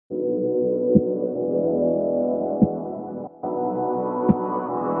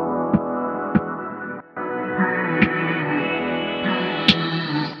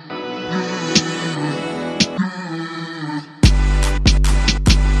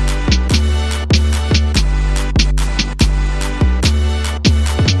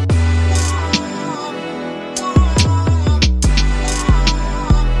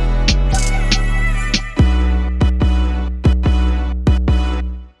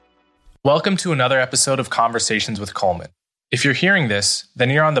Welcome to another episode of Conversations with Coleman. If you're hearing this, then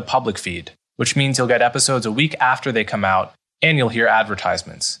you're on the public feed, which means you'll get episodes a week after they come out, and you'll hear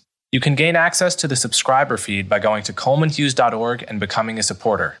advertisements. You can gain access to the subscriber feed by going to colemanhughes.org and becoming a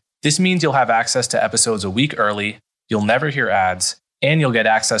supporter. This means you'll have access to episodes a week early, you'll never hear ads, and you'll get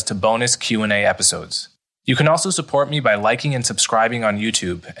access to bonus Q&A episodes. You can also support me by liking and subscribing on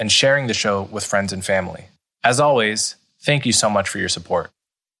YouTube and sharing the show with friends and family. As always, thank you so much for your support.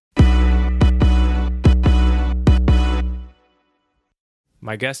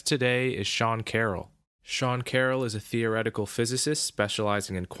 My guest today is Sean Carroll. Sean Carroll is a theoretical physicist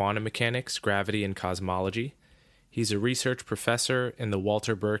specializing in quantum mechanics, gravity, and cosmology. He's a research professor in the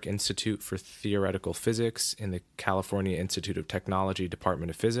Walter Burke Institute for Theoretical Physics in the California Institute of Technology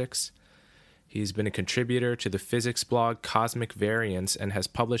Department of Physics. He's been a contributor to the physics blog Cosmic Variance and has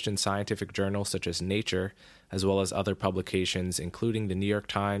published in scientific journals such as Nature, as well as other publications including the New York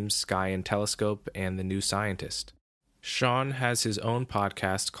Times, Sky and Telescope, and The New Scientist. Sean has his own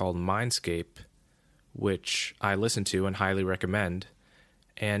podcast called Mindscape, which I listen to and highly recommend,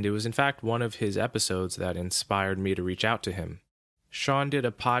 and it was in fact one of his episodes that inspired me to reach out to him. Sean did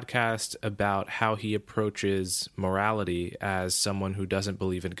a podcast about how he approaches morality as someone who doesn't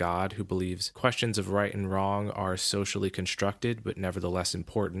believe in God, who believes questions of right and wrong are socially constructed but nevertheless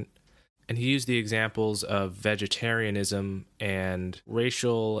important. And he used the examples of vegetarianism and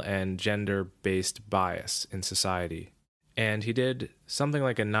racial and gender-based bias in society. And he did something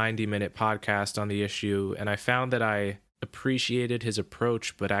like a 90-minute podcast on the issue, and I found that I appreciated his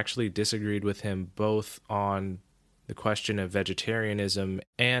approach but actually disagreed with him both on the question of vegetarianism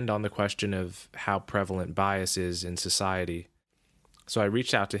and on the question of how prevalent bias is in society. So I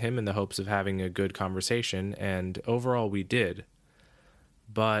reached out to him in the hopes of having a good conversation, and overall we did.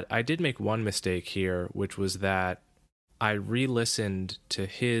 But I did make one mistake here, which was that I re-listened to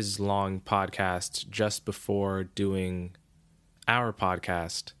his long podcast just before doing our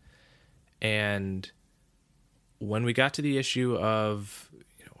podcast. And when we got to the issue of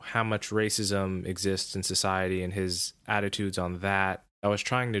how much racism exists in society and his attitudes on that, I was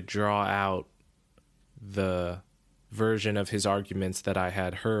trying to draw out the version of his arguments that I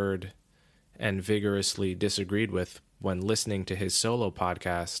had heard and vigorously disagreed with when listening to his solo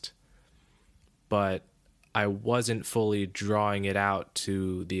podcast, but I wasn't fully drawing it out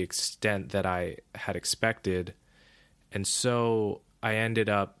to the extent that I had expected, and so I ended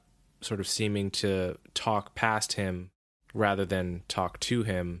up sort of seeming to talk past him rather than talk to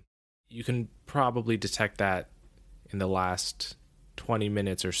him. You can probably detect that in the last 20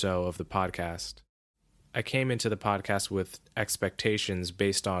 minutes or so of the podcast. I came into the podcast with expectations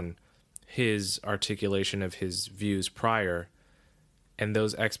based on his articulation of his views prior, and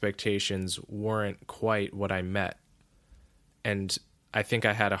those expectations weren't quite what I met. And I think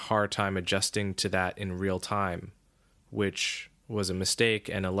I had a hard time adjusting to that in real time, which was a mistake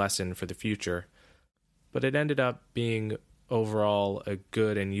and a lesson for the future. But it ended up being overall a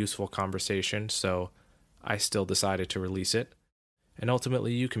good and useful conversation, so I still decided to release it. And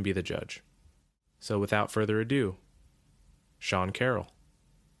ultimately, you can be the judge. So without further ado, Sean Carroll.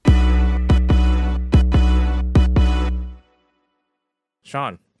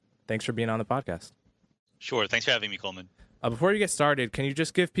 Sean, thanks for being on the podcast. Sure. Thanks for having me, Coleman. Before you get started, can you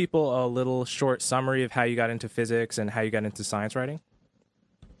just give people a little short summary of how you got into physics and how you got into science writing?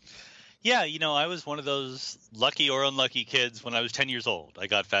 Yeah, I was one of those lucky or unlucky kids when I was 10 years old. I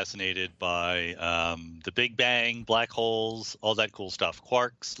got fascinated by the Big Bang, black holes, all that cool stuff,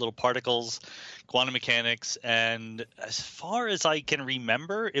 quarks, little particles, quantum mechanics. And as far as I can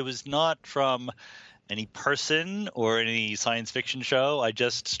remember, it was not from any person or any science fiction show. I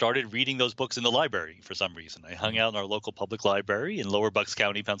just started reading those books in the library for some reason. I hung out in our local public library in Lower Bucks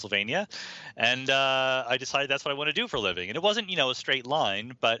County, Pennsylvania, and I decided that's what I want to do for a living. And it wasn't, a straight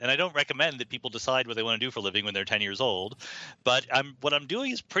line, and I don't recommend that people decide what they want to do for a living when they're 10 years old. But what I'm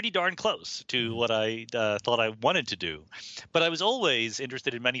doing is pretty darn close to what I thought I wanted to do. But I was always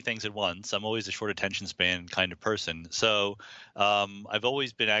interested in many things at once. I'm always a short attention span kind of person. So I've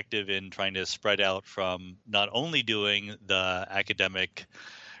always been active in trying to spread out from not only doing the academic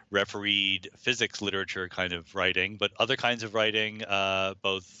refereed physics literature kind of writing, but other kinds of writing,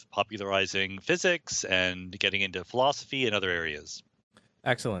 both popularizing physics and getting into philosophy and other areas.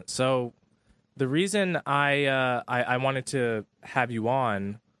 Excellent. So the reason I wanted to have you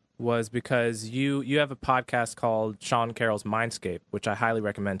on was because you have a podcast called Sean Carroll's Mindscape, which I highly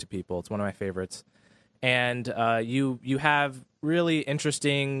recommend to people. It's one of my favorites. And you have really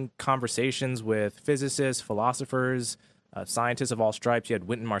interesting conversations with physicists, philosophers, scientists of all stripes. You had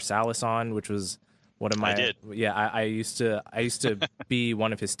Wynton Marsalis on, which was one of my. I did. Yeah, I used to be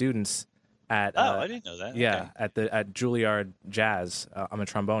one of his students, at Oh, I didn't know that. yeah, Okay. at Juilliard Jazz. I'm a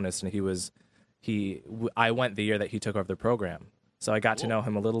trombonist, and I went the year that he took over the program, so I got to Cool. know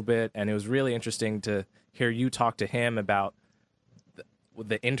him a little bit, and it was really interesting to hear you talk to him about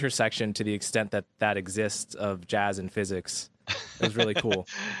the intersection to the extent that that exists of jazz and physics. It was really cool.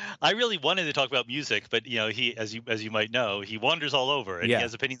 I really wanted to talk about music, but he, as you might know, he wanders all over and he Yeah.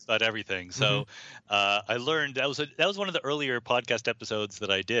 has opinions about everything. Mhm. So I learned that was one of the earlier podcast episodes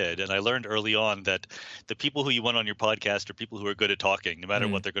that I did, and I learned early on that the people who you want on your podcast are people who are good at talking, no matter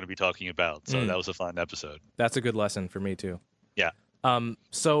what they're going to be talking about. So that was a fun episode. That's a good lesson for me too. Yeah.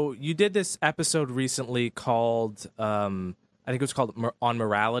 So you did this episode recently called, I think it was called On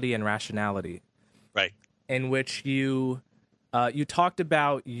Morality and Rationality, Right. in which you talked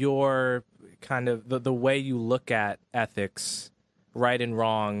about your kind of the way you look at ethics, right and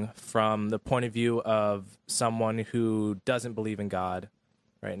wrong, from the point of view of someone who doesn't believe in God,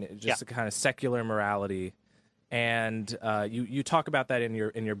 right? And just a kind of secular morality, and you talk about that in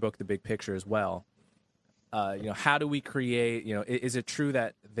your book, The Big Picture, as well. How do we create? Is it true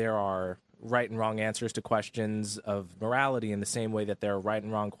that there are right and wrong answers to questions of morality in the same way that there are right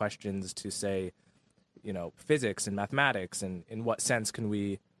and wrong questions to, say, physics and mathematics, and in what sense can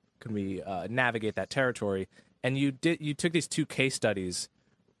we navigate that territory? And you took these two case studies,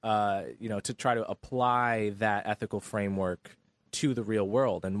 to try to apply that ethical framework to the real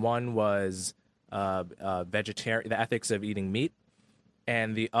world. And one was the ethics of eating meat,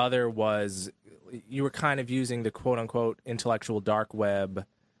 and the other was you were kind of using the quote unquote intellectual dark web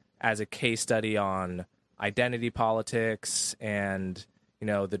as a case study on identity politics and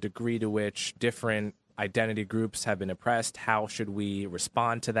the degree to which different identity groups have been oppressed. How should we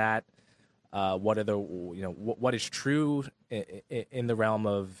respond to that? What are what is true in the realm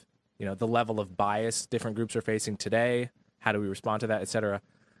of the level of bias different groups are facing today? How do we respond to that, etc.?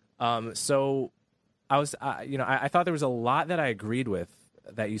 So I thought there was a lot that I agreed with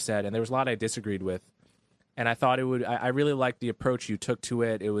that you said, and there was a lot I disagreed with. And I thought I really liked the approach you took to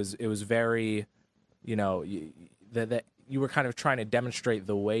it. It was very, that you were kind of trying to demonstrate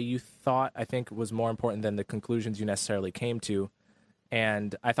the way you thought, I think, was more important than the conclusions you necessarily came to.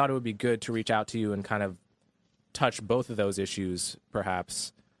 And I thought it would be good to reach out to you and kind of touch both of those issues,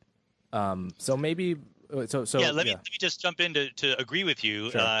 perhaps. So maybe, let me just jump in to agree with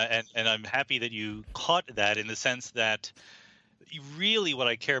you. Sure. And I'm happy that you caught that, in the sense that really what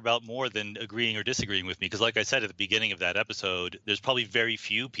I care about more than agreeing or disagreeing with me, because like I said at the beginning of that episode, there's probably very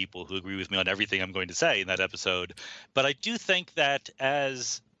few people who agree with me on everything I'm going to say in that episode. But I do think that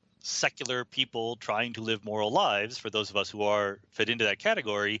as secular people trying to live moral lives, for those of us who are fit into that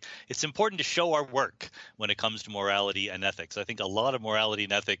category, it's important to show our work when it comes to morality and ethics. I think a lot of morality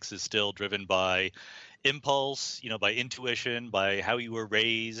and ethics is still driven by impulse, by intuition, by how you were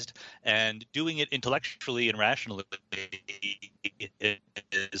raised, and doing it intellectually and rationally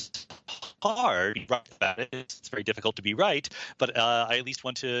is hard. It's very difficult to be right, but I at least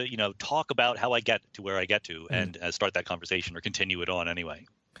want to, talk about how I get to where I get to, and start that conversation or continue it on anyway.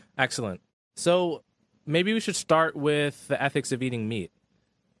 Excellent. So maybe we should start with the ethics of eating meat.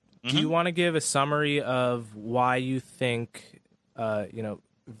 Do you want to give a summary of why you think,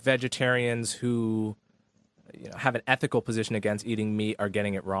 vegetarians who have an ethical position against eating meat are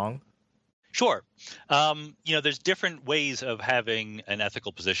getting it wrong? Sure. There's different ways of having an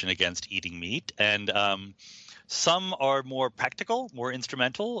ethical position against eating meat, and some are more practical, more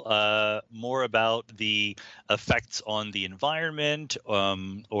instrumental, more about the effects on the environment,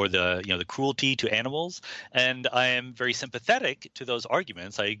 or the cruelty to animals. And I am very sympathetic to those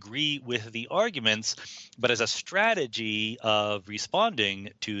arguments. I agree with the arguments, but as a strategy of responding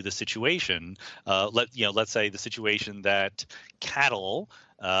to the situation, let's say the situation that cattle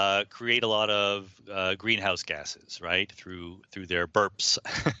create a lot of greenhouse gases, right, through their burps.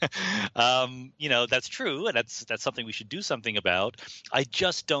 That's true, and that's something we should do something about. I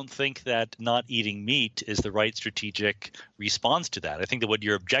just don't think that not eating meat is the right strategic response to that. I think that what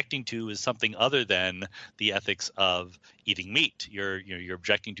you're objecting to is something other than the ethics of eating meat. You're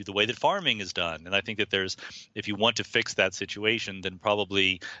objecting to the way that farming is done, and I think that if you want to fix that situation, then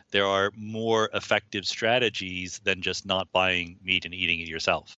probably there are more effective strategies than just not buying meat and eating it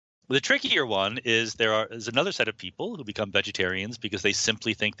yourself. The trickier one is is another set of people who become vegetarians because they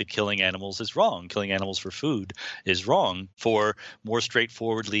simply think that killing animals is wrong. Killing animals for food is wrong for more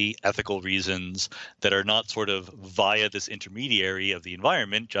straightforwardly ethical reasons that are not sort of via this intermediary of the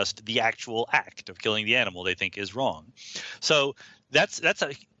environment, just the actual act of killing the animal they think is wrong. So That's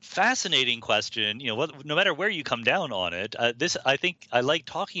a fascinating question. No matter where you come down on it, I think I like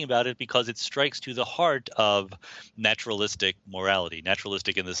talking about it because it strikes to the heart of naturalistic morality.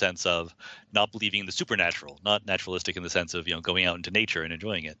 Naturalistic in the sense of not believing in the supernatural, not naturalistic in the sense of going out into nature and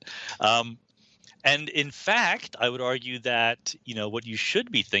enjoying it. And in fact, I would argue that what you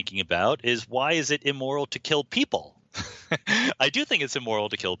should be thinking about is, why is it immoral to kill people? I do think it's immoral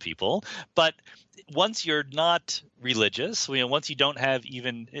to kill people, but once you're not religious, once you don't have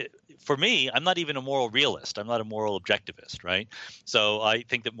even, for me, I'm not even a moral realist. I'm not a moral objectivist, right? So I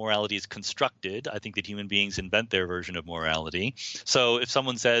think that morality is constructed. I think that human beings invent their version of morality. So if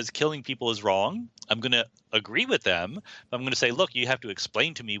someone says killing people is wrong, I'm going to agree with them. But I'm going to say, look, you have to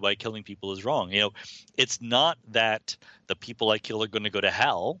explain to me why killing people is wrong. It's not that the people I kill are going to go to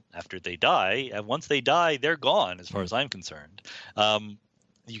hell after they die. And once they die, they're gone, as far as I'm concerned.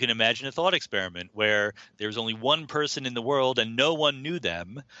 You can imagine a thought experiment where there's only one person in the world and no one knew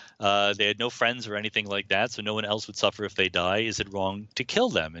them. They had no friends or anything like that, so no one else would suffer if they die. Is it wrong to kill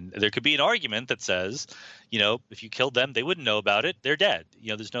them? And there could be an argument that says, if you killed them, they wouldn't know about it. They're dead.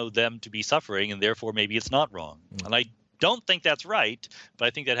 There's no them to be suffering, and therefore maybe it's not wrong. And I don't think that's right, but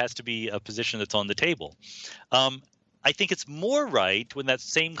I think that has to be a position that's on the table. I think it's more right when that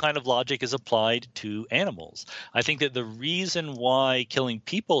same kind of logic is applied to animals. I think that the reason why killing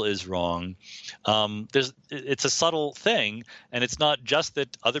people is wrong, it's a subtle thing, and it's not just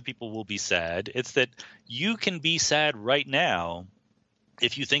that other people will be sad. It's that you can be sad right now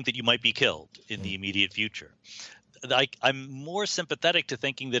if you think that you might be killed in the immediate future. I'm more sympathetic to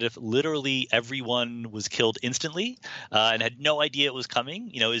thinking that if literally everyone was killed instantly and had no idea it was coming,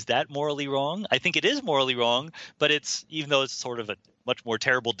 is that morally wrong? I think it is morally wrong, but even though it's sort of a much more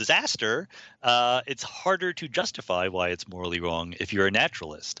terrible disaster, it's harder to justify why it's morally wrong if you're a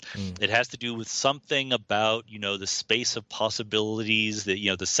naturalist. It has to do with something about, the space of possibilities, that,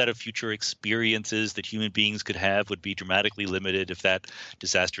 the set of future experiences that human beings could have would be dramatically limited if that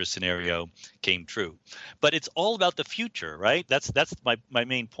disastrous scenario came true. But it's all about the future, right? That's my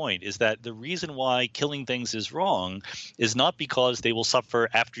main point, is that the reason why killing things is wrong is not because they will suffer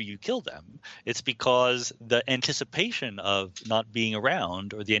after you kill them. It's because the anticipation of not being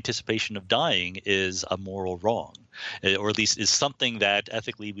around, or the anticipation of dying, is a moral wrong, or at least is something that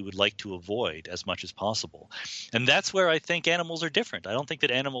ethically we would like to avoid as much as possible. And that's where I think animals are different. I don't think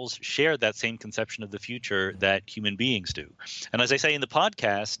that animals share that same conception of the future that human beings do. And as I say in the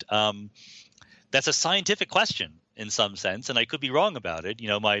podcast, that's a scientific question in some sense, and I could be wrong about it.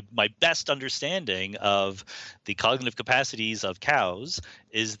 My best understanding of the cognitive capacities of cows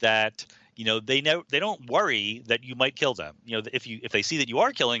is that they don't worry that you might kill them. If they see that you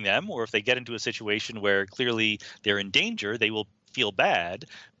are killing them, or if they get into a situation where clearly they're in danger, they will feel bad.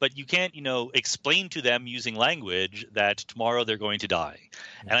 But you can't, explain to them using language that tomorrow they're going to die.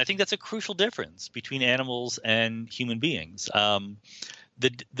 And I think that's a crucial difference between animals and human beings.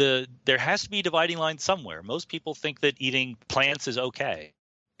 There has to be a dividing line somewhere. Most people think that eating plants is okay.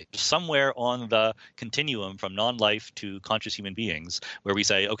 Somewhere on the continuum from non-life to conscious human beings, where we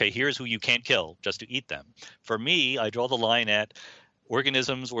say, okay, here's who you can't kill just to eat them. For me, I draw the line at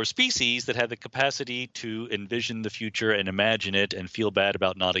organisms or species that have the capacity to envision the future and imagine it and feel bad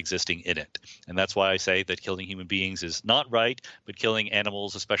about not existing in it. And that's why I say that killing human beings is not right, but killing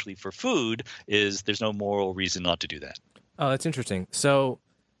animals, especially for food, there's no moral reason not to do that. Oh, that's interesting. So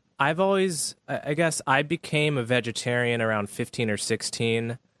I guess I became a vegetarian around 15 or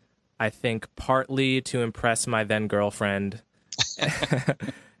 16. I think partly to impress my then girlfriend,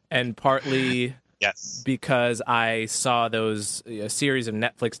 and partly because I saw a series of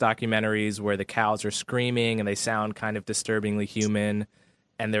Netflix documentaries where the cows are screaming and they sound kind of disturbingly human,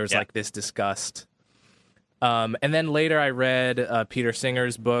 and there was like this disgust. And then later I read Peter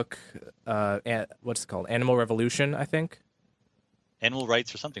Singer's book, what's it called? Animal Revolution, I think. Animal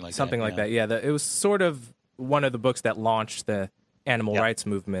Rights or something like that. Something like that, yeah. It was sort of one of the books that launched the animal rights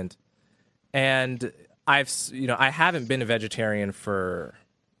movement. And I haven't been a vegetarian for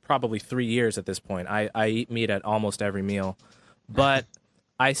probably 3 years at this point. I eat meat at almost every meal. But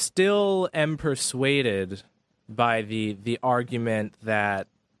I still am persuaded by the argument that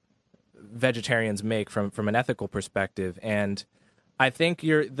vegetarians make from an ethical perspective. And I think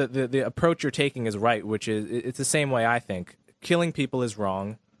the approach you're taking is right, which is it's the same way I think. Killing people is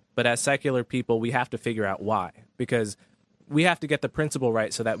wrong, but as secular people, we have to figure out why, because we have to get the principle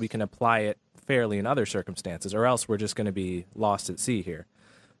right so that we can apply it fairly in other circumstances, or else we're just going to be lost at sea here.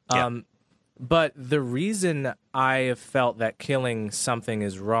 But the reason I have felt that killing something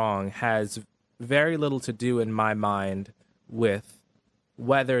is wrong has very little to do in my mind with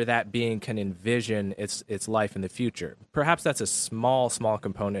whether that being can envision its life in the future. Perhaps that's a small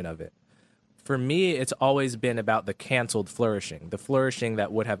component of it. For me, it's always been about the canceled flourishing, the flourishing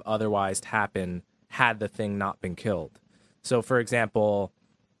that would have otherwise happened had the thing not been killed. So, for example,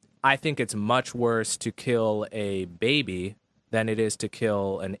 I think it's much worse to kill a baby than it is to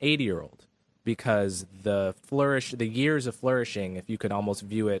kill an 80-year-old, because the years of flourishing, if you could almost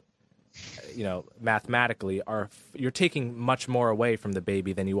view it, mathematically, you're taking much more away from the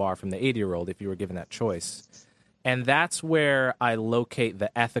baby than you are from the 80-year-old if you were given that choice. And that's where I locate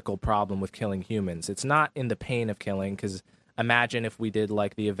the ethical problem with killing humans. It's not in the pain of killing, because imagine if we did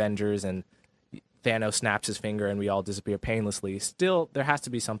like the Avengers and Thanos snaps his finger and we all disappear painlessly. Still, there has to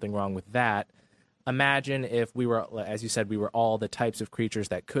be something wrong with that. Imagine if we were, as you said, we were all the types of creatures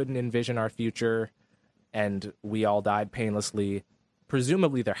that couldn't envision our future and we all died painlessly.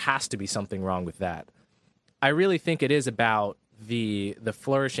 Presumably, there has to be something wrong with that. I really think it is about the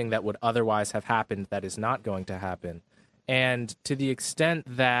flourishing that would otherwise have happened that is not going to happen. And to the extent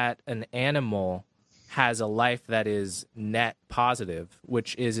that an animal has a life that is net positive,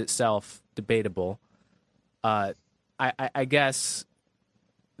 which is itself debatable, I guess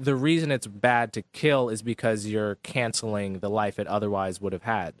the reason it's bad to kill is because you're canceling the life it otherwise would have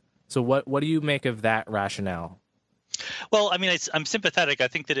had. So what do you make of that rationale? Well, I mean, I'm sympathetic. I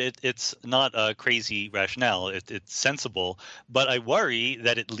think that it's not a crazy rationale. It's sensible, but I worry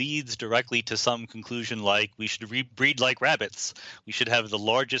that it leads directly to some conclusion like we should breed like rabbits. We should have the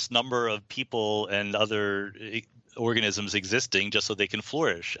largest number of people and other organisms existing just so they can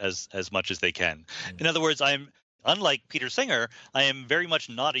flourish as much as they can. In other words, unlike Peter Singer, I am very much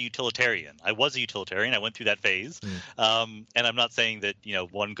not a utilitarian. I was a utilitarian. I went through that phase. And I'm not saying that,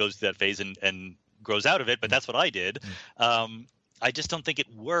 one goes through that phase and grows out of it, but that's what I did. I just don't think it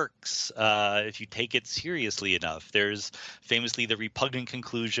works if you take it seriously enough. There's famously the repugnant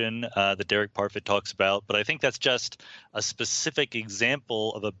conclusion that Derek Parfit talks about, but I think that's just a specific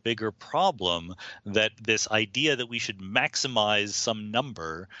example of a bigger problem, that this idea that we should maximize some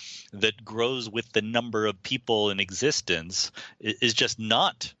number that grows with the number of people in existence is just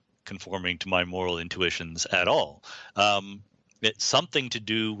not conforming to my moral intuitions at all. It's something to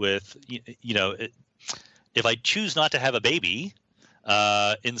do with, if I choose not to have a baby,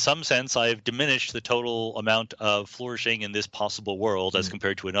 in some sense, I've diminished the total amount of flourishing in this possible world as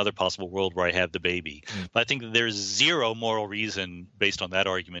compared to another possible world where I have the baby. But I think that there's zero moral reason based on that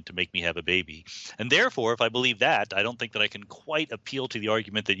argument to make me have a baby. And therefore, if I believe that, I don't think that I can quite appeal to the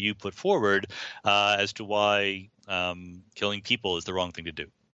argument that you put forward as to why killing people is the wrong thing to do.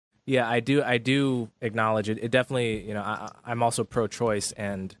 Yeah, I do acknowledge it. It definitely, I'm also pro-choice,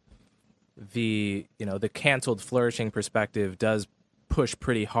 and the canceled flourishing perspective does push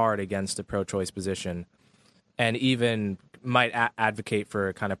pretty hard against the pro-choice position, and even might advocate for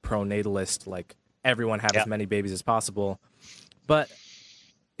a kind of pro-natalist, like everyone have as many babies as possible. But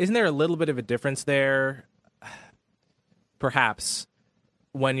isn't there a little bit of a difference there, perhaps,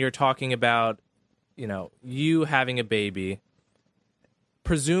 when you're talking about, you having a baby?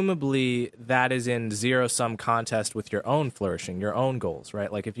 Presumably that is in zero-sum contest with your own flourishing, your own goals,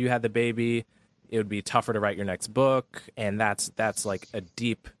 right? Like if you had the baby, it would be tougher to write your next book, and that's like a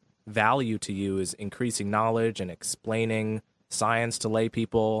deep value to you, is increasing knowledge and explaining science to lay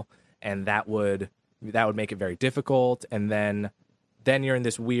people, and that would make it very difficult. And then you're in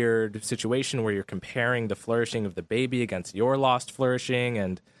this weird situation where you're comparing the flourishing of the baby against your lost flourishing,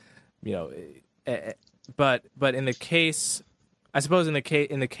 and but in the case, I suppose in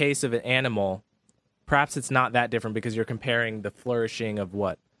the case of an animal, perhaps it's not that different, because you're comparing the flourishing of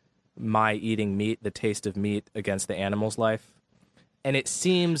my eating meat, the taste of meat, against the animal's life. And it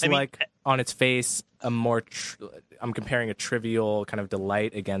seems like on its face, I'm comparing a trivial kind of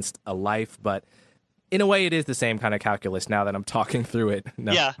delight against a life, but in a way it is the same kind of calculus now that I'm talking through it.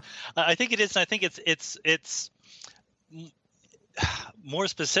 No. Yeah, I think it is. And I think it's more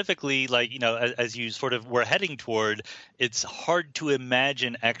specifically, like, as you sort of were heading toward, it's hard to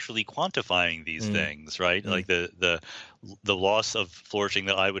imagine actually quantifying these things, right? Like the loss of flourishing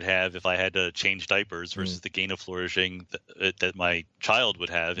that I would have if I had to change diapers versus the gain of flourishing that my child would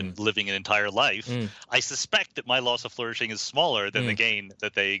have in living an entire life. I suspect that my loss of flourishing is smaller than the gain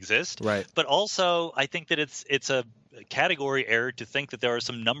that they exist. Right. But also, I think that it's a category error to think that there are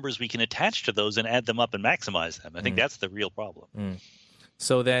some numbers we can attach to those and add them up and maximize them. I think that's the real problem.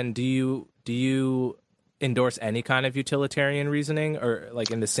 So then do you endorse any kind of utilitarian reasoning, or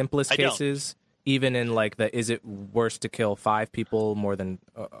like in the simplest cases, even in like is it worse to kill 5 people more than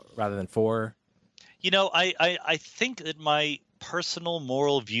rather than 4? I think that my personal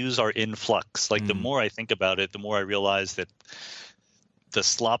moral views are in flux. Like the more I think about it, the more I realize that the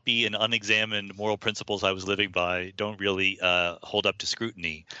sloppy and unexamined moral principles I was living by don't really hold up to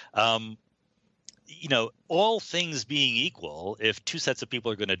scrutiny. All things being equal, if two sets of people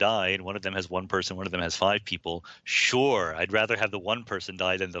are going to die and one of them has one person, one of them has five people, sure, I'd rather have the one person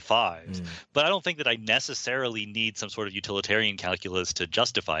die than the five. But I don't think that I necessarily need some sort of utilitarian calculus to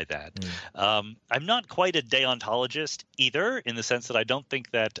justify that. I'm not quite a deontologist either, in the sense that I don't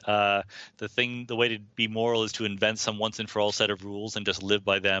think that the way to be moral is to invent some once and for all set of rules and just live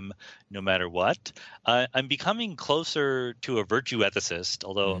by them no matter what. I'm becoming closer to a virtue ethicist,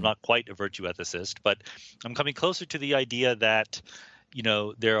 although I'm not quite a virtue ethicist, but I'm coming closer to the idea that,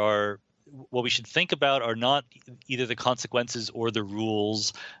 what we should think about are not either the consequences or the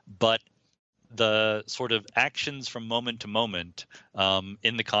rules, but the sort of actions from moment to moment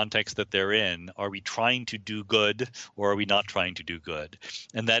in the context that they're in. Are we trying to do good or are we not trying to do good?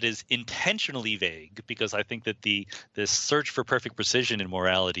 And that is intentionally vague, because I think that this search for perfect precision in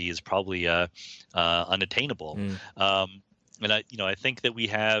morality is probably unattainable. And I think that we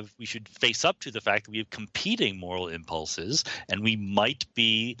should face up to the fact that we have competing moral impulses, and we might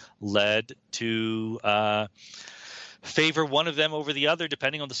be led to favor one of them over the other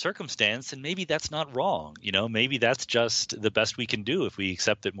depending on the circumstance. And maybe that's not wrong. Maybe that's just the best we can do if we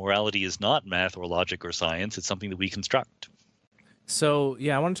accept that morality is not math or logic or science. It's something that we construct. So,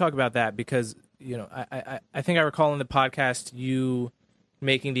 yeah, I want to talk about that because, I think I recall in the podcast you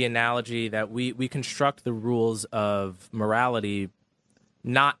making the analogy that we construct the rules of morality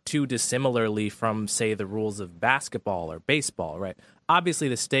not too dissimilarly from, say, the rules of basketball or baseball, right? Obviously,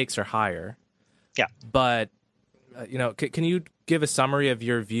 the stakes are higher. Yeah. But, can you give a summary of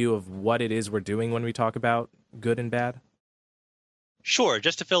your view of what it is we're doing when we talk about good and bad? Sure.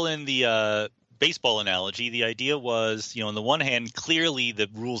 Just to fill in the baseball analogy, the idea was, on the one hand, clearly the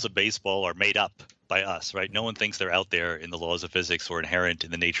rules of baseball are made up by us, right? No one thinks they're out there in the laws of physics or inherent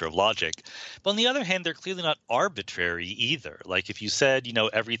in the nature of logic. But on the other hand, they're clearly not arbitrary either. Like if you said,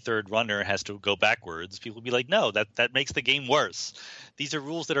 every third runner has to go backwards, people would be like, no, that makes the game worse. These are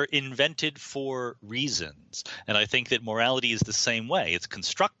rules that are invented for reasons. And I think that morality is the same way. It's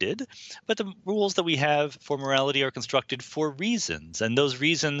constructed, but the rules that we have for morality are constructed for reasons. And those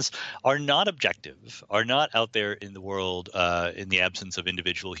reasons are not objective, are not out there in the world in the absence of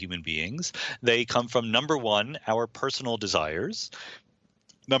individual human beings. They come from, number one, our personal desires.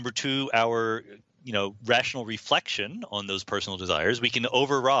 Number two, our rational reflection on those personal desires. We can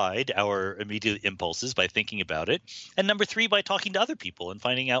override our immediate impulses by thinking about it. And number three, by talking to other people and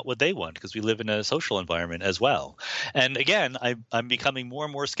finding out what they want, because we live in a social environment as well. And again, I'm becoming more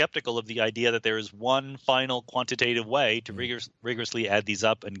and more skeptical of the idea that there is one final quantitative way to rigorously add these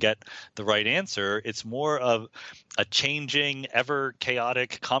up and get the right answer. It's more of a changing, ever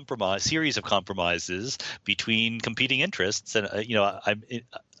chaotic series of compromises between competing interests. And,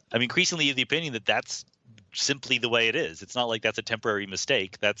 I'm increasingly of the opinion that that's simply the way it is. It's not like that's a temporary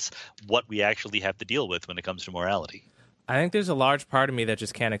mistake. That's what we actually have to deal with when it comes to morality. I think there's a large part of me that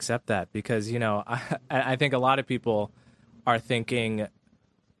just can't accept that because, I think a lot of people are thinking,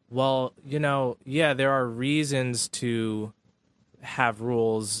 well, there are reasons to have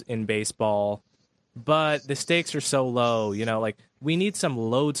rules in baseball, but the stakes are so low, like we need some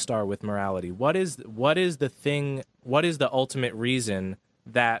lodestar with morality. What is the thing? What is the ultimate reason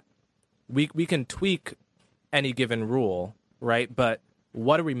that we can tweak any given rule, right? But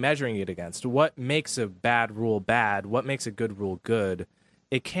what are we measuring it against? What makes a bad rule bad? What makes a good rule good?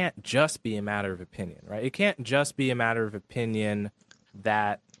 It can't just be a matter of opinion, right? It can't just be a matter of opinion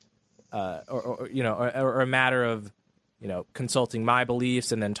that, or a matter of, consulting my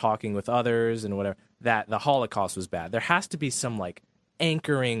beliefs and then talking with others and whatever, that the Holocaust was bad. There has to be some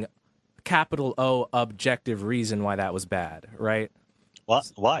anchoring, capital O, objective reason why that was bad, right? What?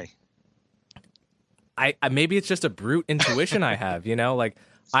 Why? I maybe it's just a brute intuition I have,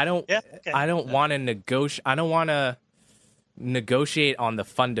 I don't want to negotiate. I don't want to negotiate on the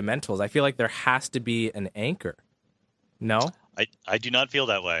fundamentals. I feel like there has to be an anchor. No? I do not feel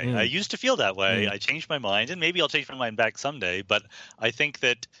that way. I used to feel that way. I changed my mind, and maybe I'll change my mind back someday. But I think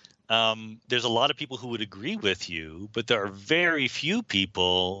that there's a lot of people who would agree with you, but there are very few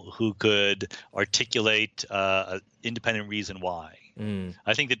people who could articulate an independent reason why.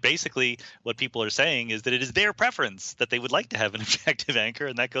 I think that basically what people are saying is that it is their preference that they would like to have an objective anchor,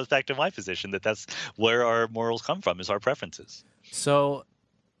 and that goes back to my position that that's where our morals come from, is our preferences. So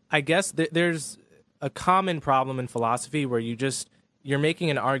I guess there's a common problem in philosophy where you're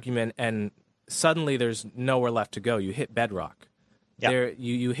making an argument and suddenly there's nowhere left to go. You hit bedrock. Yeah.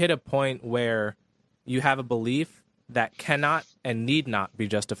 You hit a point where you have a belief that cannot and need not be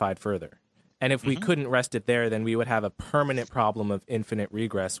justified further. And if we couldn't rest it there, then we would have a permanent problem of infinite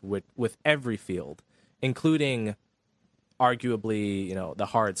regress with every field, including arguably, the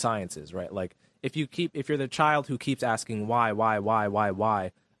hard sciences, right? Like if you're the child who keeps asking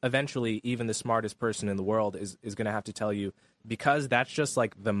why, eventually even the smartest person in the world is going to have to tell you, because that's just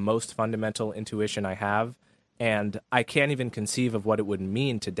like the most fundamental intuition I have, and I can't even conceive of what it would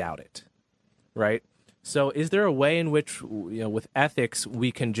mean to doubt it, right? So is there a way in which, with ethics,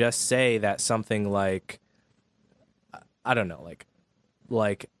 we can just say that something like, I don't know,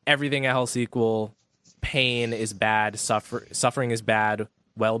 like everything else equal, pain is bad, suffering is bad,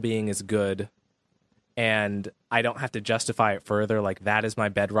 well-being is good, and I don't have to justify it further, like that is my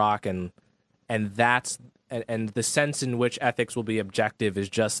bedrock, and that's and the sense in which ethics will be objective is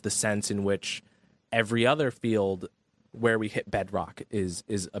just the sense in which every other field where we hit bedrock is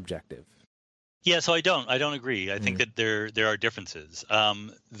objective. Yeah, so I don't agree. I think that there are differences.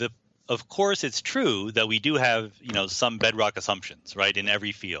 Of course, it's true that we do have, some bedrock assumptions, right, in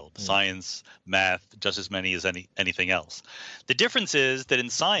every field, science, math, just as many as anything else. The difference is that in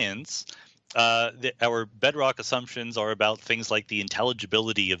science, our bedrock assumptions are about things like the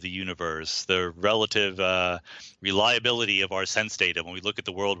intelligibility of the universe, the relative reliability of our sense data. When we look at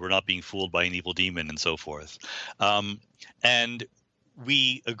the world, we're not being fooled by an evil demon and so forth. And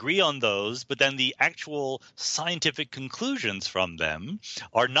we agree on those, but then the actual scientific conclusions from them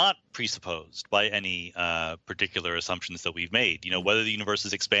are not presupposed by any particular assumptions that we've made. Whether the universe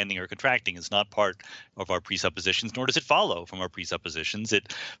is expanding or contracting is not part of our presuppositions, nor does it follow from our presuppositions.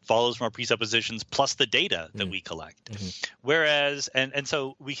 It follows from our presuppositions plus the data that we collect. Whereas, and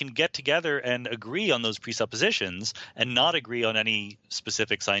so we can get together and agree on those presuppositions and not agree on any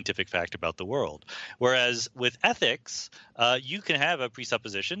specific scientific fact about the world. Whereas with ethics, you can have a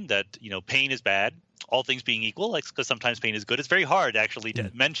presupposition that, pain is bad, all things being equal, because sometimes pain is good. It's very hard actually to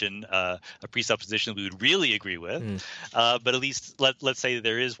mention a presupposition we would really agree with. But at least let's say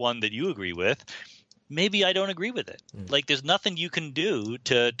there is one that you agree with. Maybe I don't agree with it. Like there's nothing you can do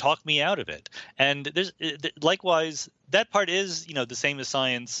to talk me out of it. And there's likewise, that part is, the same as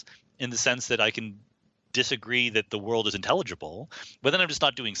science in the sense that I can disagree that the world is intelligible, but then I'm just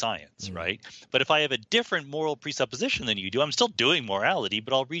not doing science, right? But if I have a different moral presupposition than you do, I'm still doing morality,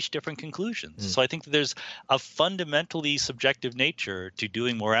 but I'll reach different conclusions. So I think that there's a fundamentally subjective nature to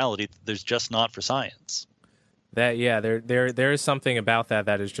doing morality that there's just not for science. There is something about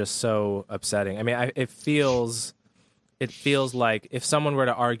that is just so upsetting. I mean, it feels like if someone were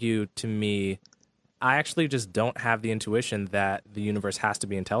to argue to me, I actually just don't have the intuition that the universe has to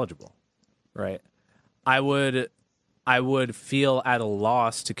be intelligible, right? I would feel at a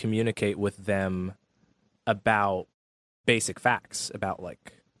loss to communicate with them about basic facts about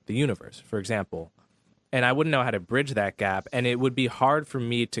like the universe, for example. And I wouldn't know how to bridge that gap. And it would be hard for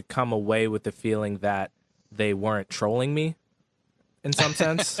me to come away with the feeling that they weren't trolling me in some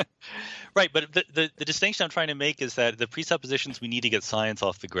sense. Right. But the distinction I'm trying to make is that the presuppositions we need to get science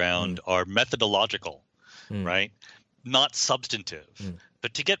off the ground are methodological, right? Not substantive.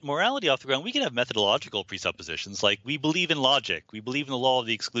 But to get morality off the ground, we can have methodological presuppositions, like we believe in logic, we believe in the law of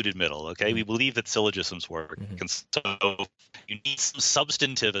the excluded middle, okay? We believe that syllogisms work. And so you need some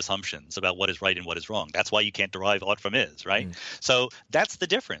substantive assumptions about what is right and what is wrong. That's why you can't derive ought from is, right? So that's the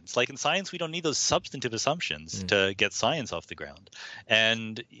difference. Like in science, we don't need those substantive assumptions to get science off the ground.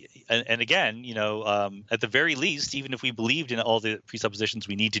 And again, at the very least, even if we believed in all the presuppositions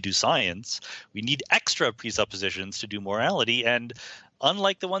we need to do science, we need extra presuppositions to do morality. And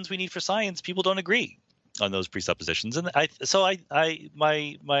unlike the ones we need for science, people don't agree on those presuppositions, and I find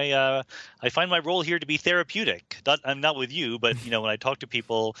my role here to be therapeutic. I'm not with you, but when I talk to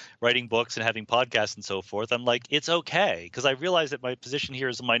people writing books and having podcasts and so forth, I'm like, it's okay, because I realize that my position here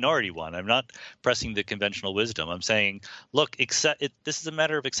is a minority one. I'm not pressing the conventional wisdom. I'm saying, look, this is a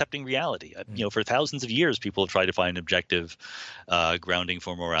matter of accepting reality. For thousands of years, people have tried to find objective grounding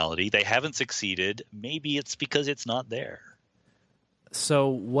for morality. They haven't succeeded. Maybe it's because it's not there. So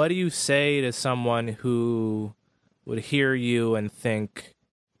what do you say to someone who would hear you and think,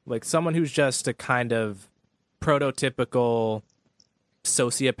 like someone who's just a kind of prototypical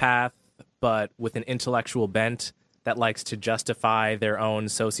sociopath, but with an intellectual bent that likes to justify their own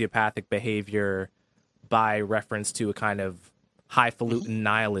sociopathic behavior by reference to a kind of highfalutin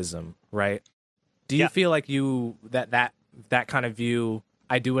nihilism, right? Do you feel like that kind of view,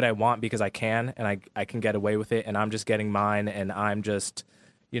 I do what I want because I can, and I can get away with it, and I'm just getting mine, and I'm just,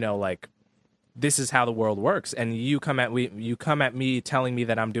 like, this is how the world works, and you come at me telling me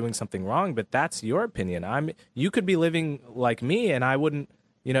that I'm doing something wrong, but that's your opinion. You could be living like me, and I wouldn't,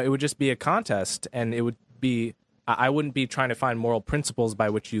 it would just be a contest, and it would be, I wouldn't be trying to find moral principles by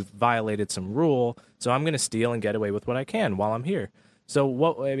which you've violated some rule. So I'm going to steal and get away with what I can while I'm here. So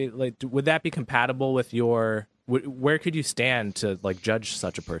would that be compatible with your? Where could you stand to like judge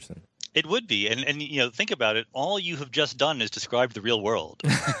such a person? It would be. And you know, think about it. All you have just done is described the real world.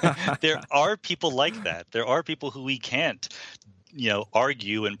 There are people like that. There are people who we can't, you know,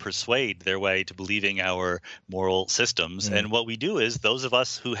 argue and persuade their way to believing our moral systems. And what we do is those of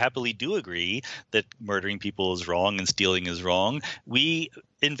us who happily do agree that murdering people is wrong and stealing is wrong, we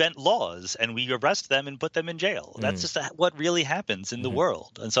invent laws and we arrest them and put them in jail. That's just what really happens in the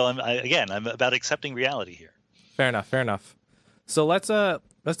world. And so I'm about accepting reality here. Fair enough. So let's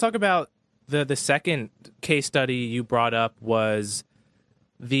talk about the second case study you brought up was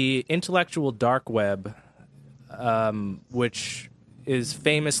the intellectual dark web, which is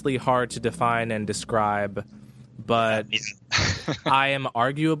famously hard to define and describe, but I am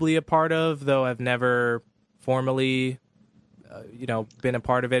arguably a part of, though I've never formally, been a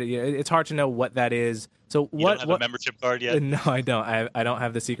part of it. It's hard to know what that is. So you don't have a membership card yet? No, I don't. I don't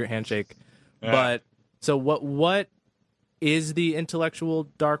have the secret handshake. Yeah. But so what is the intellectual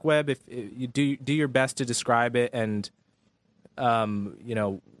dark web? If you do your best to describe it, and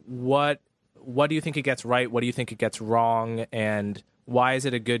what do you think it gets right? What do you think it gets wrong? And why is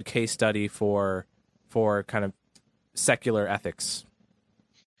it a good case study for kind of secular ethics?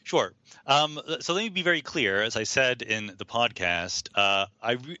 Sure. So let me be very clear. As I said in the podcast,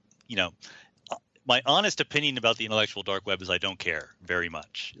 my honest opinion about the intellectual dark web is I don't care very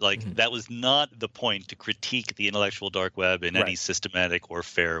much. That was not the point, to critique the intellectual dark web in any systematic or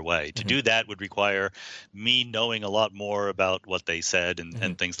fair way. To do that would require me knowing a lot more about what they said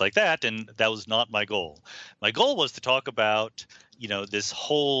and things like that. And that was not my goal. My goal was to talk about, this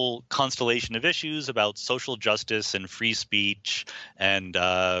whole constellation of issues about social justice and free speech and,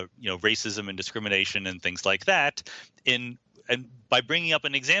 racism and discrimination and things like that and by bringing up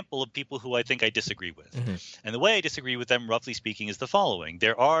an example of people who I think I disagree with. And the way I disagree with them, roughly speaking, is the following.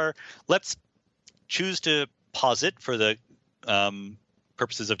 Let's choose to posit for the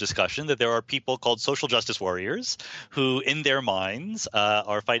purposes of discussion that there are people called social justice warriors who, in their minds,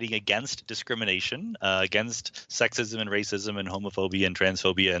 are fighting against discrimination, against sexism and racism and homophobia and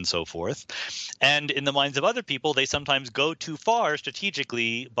transphobia and so forth. And in the minds of other people, they sometimes go too far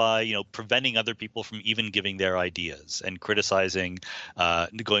strategically by, preventing other people from even giving their ideas and criticizing,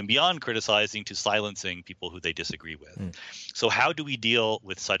 going beyond criticizing to silencing people who they disagree with. So how do we deal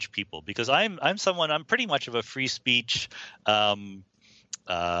with such people? Because I'm pretty much of a free speech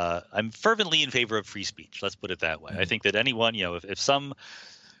I'm fervently in favor of free speech. Let's put it that way. I think that anyone, if some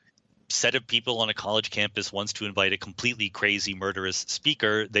set of people on a college campus wants to invite a completely crazy, murderous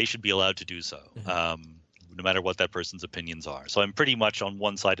speaker, they should be allowed to do so, no matter what that person's opinions are. So I'm pretty much on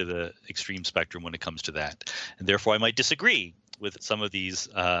one side of the extreme spectrum when it comes to that. And therefore, I might disagree with some of these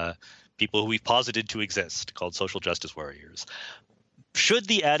people who we've posited to exist, called social justice warriors. Should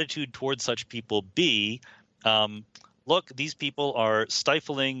the attitude towards such people be, look, these people are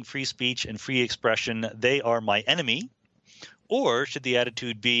stifling free speech and free expression. They are my enemy. Or should the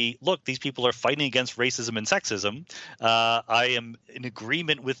attitude be, look, these people are fighting against racism and sexism. I am in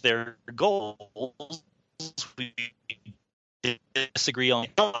agreement with their goals. We disagree on,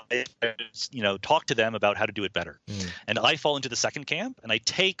 talk to them about how to do it better. And I fall into the second camp, and I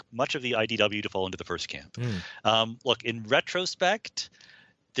take much of the IDW to fall into the first camp. Look, in retrospect,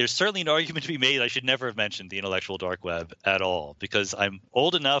 there's certainly an argument to be made I should never have mentioned the intellectual dark web at all, because I'm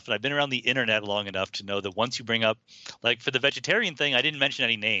old enough and I've been around the internet long enough to know that once you bring up, like for the vegetarian thing, I didn't mention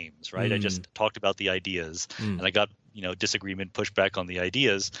any names, right? I just talked about the ideas and I got, disagreement, pushback on the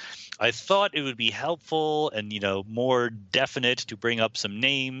ideas. I thought it would be helpful and, more definite to bring up some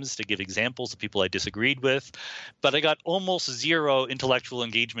names to give examples of people I disagreed with. But I got almost zero intellectual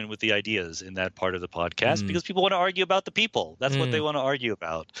engagement with the ideas in that part of the podcast because people want to argue about the people. That's what they want to argue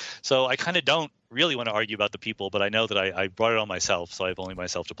about. So I kind of don't really want to argue about the people, but I know that I brought it on myself, so I have only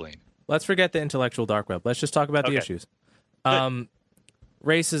myself to blame. Let's forget the intellectual dark web. Let's just talk about the issues. Racism,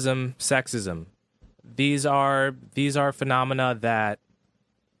 sexism. These are phenomena that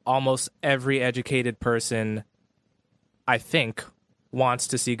almost every educated person, I think, wants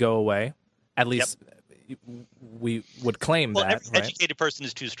to see go away. At least we would claim that. Every educated person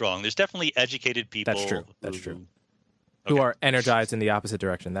is too strong. There's definitely educated people. That's true. Who are energized in the opposite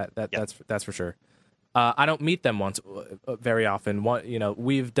direction. That's for sure. I don't meet them very often.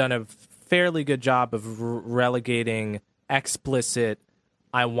 We've done a fairly good job of relegating explicit.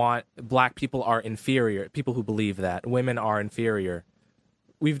 Black people are inferior. People who believe that women are inferior.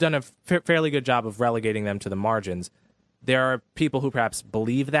 We've done a fairly good job of relegating them to the margins. There are people who perhaps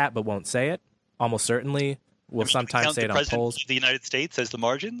believe that but won't say it. Almost certainly, will sometimes count say the it on president polls. of the United States as the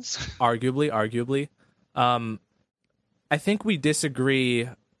margins? Arguably. I think we disagree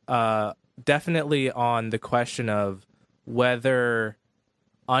definitely on the question of whether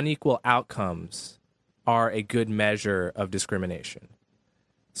unequal outcomes are a good measure of discrimination.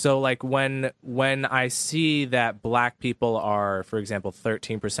 So like when I see that black people are, for example,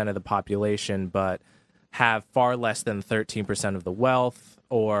 13% of the population, but have far less than 13% of the wealth,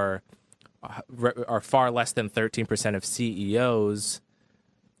 or are far less than 13% of CEOs,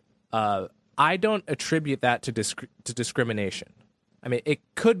 I don't attribute that to discrimination. I mean, it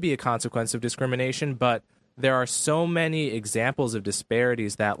could be a consequence of discrimination, but there are so many examples of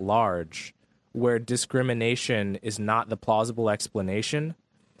disparities that large where discrimination is not the plausible explanation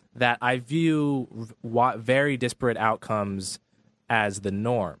that I view very disparate outcomes as the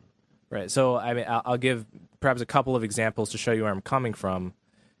norm, right? So, I mean, I'll give perhaps a couple of examples to show you where I'm coming from.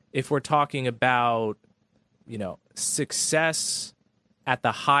 If we're talking about, success at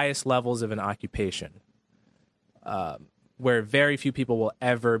the highest levels of an occupation, where very few people will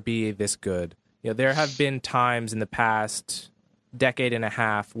ever be this good. There have been times in the past decade and a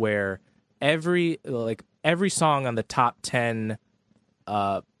half where every song on the top 10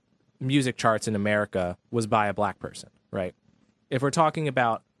 music charts in America was by a black person, right? If we're talking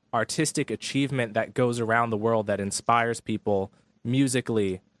about artistic achievement that goes around the world that inspires people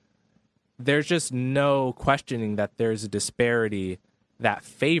musically, there's just no questioning that there's a disparity that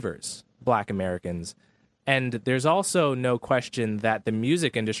favors black Americans. And there's also no question that the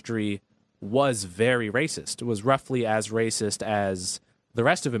music industry was very racist. It was roughly as racist as the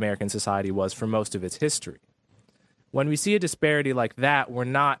rest of American society was for most of its history. When we see a disparity like that, we're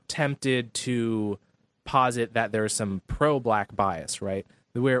not tempted to posit that there's some pro-black bias, right?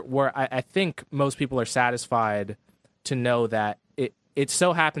 Where I think most people are satisfied to know that it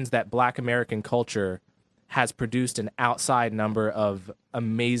so happens that black American culture has produced an outside number of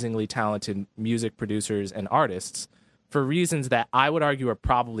amazingly talented music producers and artists for reasons that I would argue are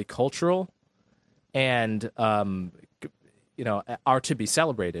probably cultural and, are to be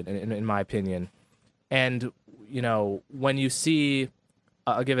celebrated, in my opinion. And, when you see,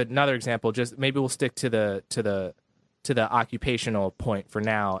 I'll give another example, just maybe we'll stick to the occupational point for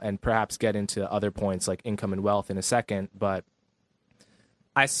now and perhaps get into other points like income and wealth in a second. But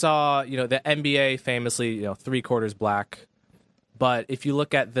I saw, the NBA famously, 3/4 black. But if you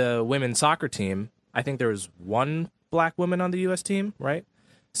look at the women's soccer team, I think there was one black woman on the U.S. team, right?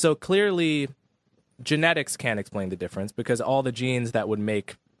 So clearly, genetics can't explain the difference because all the genes that would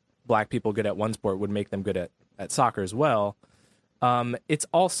make black people good at one sport would make them good at soccer as well. It's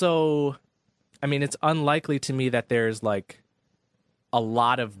also, it's unlikely to me that there's like a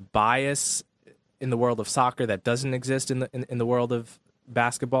lot of bias in the world of soccer that doesn't exist in the world of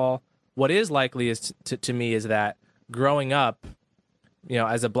basketball. What is likely is to me is that growing up,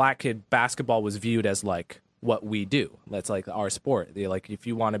 as a black kid, basketball was viewed as like what we do. That's like our sport. Like if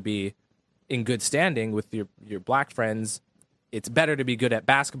you want to be in good standing with your black friends, it's better to be good at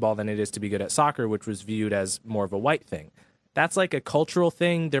basketball than it is to be good at soccer, which was viewed as more of a white thing. That's like a cultural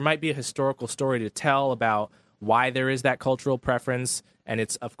thing. There might be a historical story to tell about why there is that cultural preference. And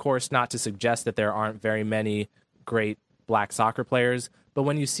it's, of course, not to suggest that there aren't very many great black soccer players. But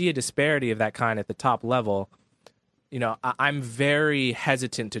when you see a disparity of that kind at the top level, I'm very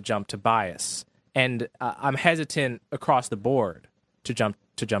hesitant to jump to bias. And I'm hesitant across the board to jump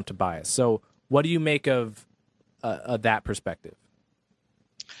to bias. So what do you make of that perspective?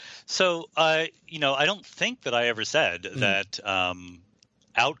 So, I don't think that I ever said that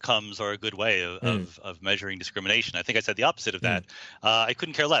outcomes are a good way of measuring discrimination. I think I said the opposite of that. I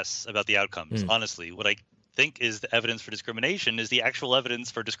couldn't care less about the outcomes, honestly. What I think is the evidence for discrimination is the actual evidence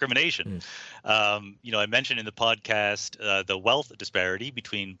for discrimination. I mentioned in the podcast the wealth disparity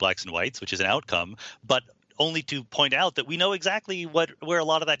between blacks and whites, which is an outcome, but only to point out that we know exactly where a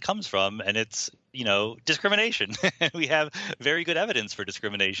lot of that comes from, and it's discrimination. We have very good evidence for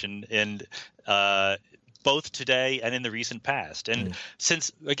discrimination in both today and in the recent past. And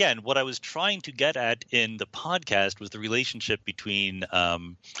since, again, what I was trying to get at in the podcast was the relationship between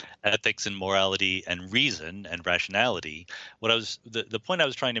ethics and morality and reason and rationality, the point I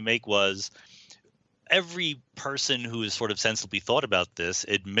was trying to make was every person who has sort of sensibly thought about this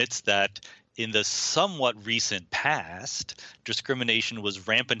admits that in the somewhat recent past, discrimination was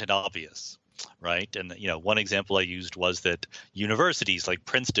rampant and obvious. right? And one example I used was that universities like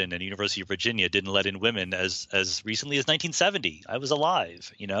Princeton and University of Virginia didn't let in women as recently as 1970. I was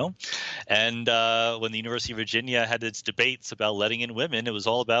alive, and when the University of Virginia had its debates about letting in women, it was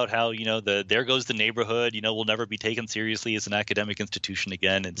all about how there goes the neighborhood, we'll never be taken seriously as an academic institution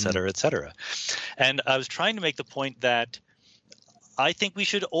again, et cetera, et cetera. And I was trying to make the point that I think we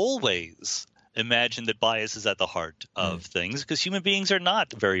should always imagine that bias is at the heart of things, because human beings are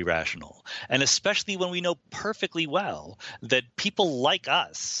not very rational. And especially when we know perfectly well that people like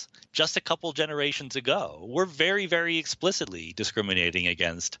us just a couple generations ago were very, very explicitly discriminating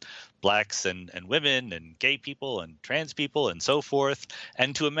against blacks and women and gay people and trans people and so forth.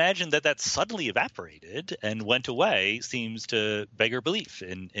 And to imagine that suddenly evaporated and went away seems to beggar belief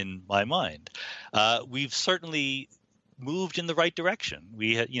in my mind. We've certainly moved in the right direction.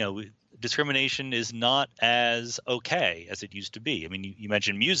 We had, discrimination is not as okay as it used to be. I mean, you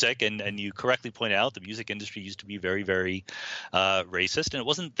mentioned music, and you correctly point out the music industry used to be very, very racist, and it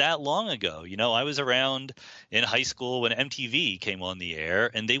wasn't that long ago. I was around in high school when MTV came on the air,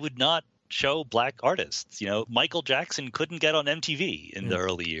 and they would not show black artists. Michael Jackson couldn't get on MTV in the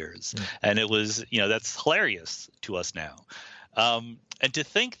early years, and it was, that's hilarious to us now. And to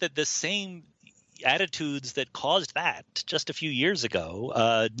think that the same attitudes that caused that just a few years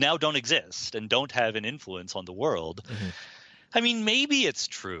ago now don't exist and don't have an influence on the world. I mean, maybe it's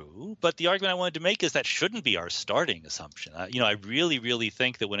true, but the argument I wanted to make is that shouldn't be our starting assumption. I really, really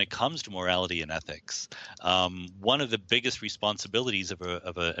think that when it comes to morality and ethics, one of the biggest responsibilities of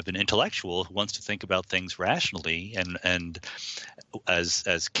an intellectual who wants to think about things rationally and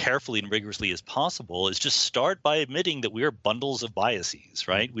as carefully and rigorously as possible is just start by admitting that we are bundles of biases,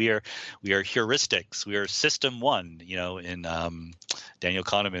 right? We are heuristics. We are system one, in Daniel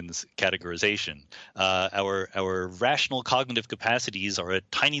Kahneman's categorization. Our rational cognitive capacities are a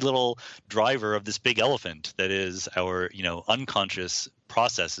tiny little driver of this big elephant that is our unconscious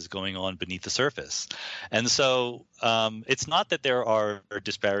processes going on beneath the surface. And so it's not that there are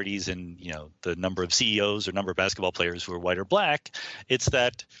disparities in the number of CEOs or number of basketball players who are white or black. It's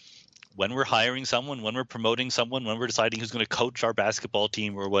that when we're hiring someone, when we're promoting someone, when we're deciding who's going to coach our basketball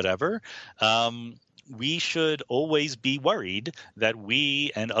team or whatever, we should always be worried that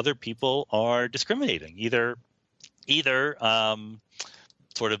we and other people are discriminating, either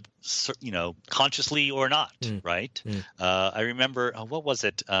sort of, consciously or not, right? I remember, what was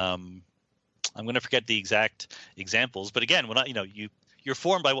it? I'm going to forget the exact examples, but again, when you're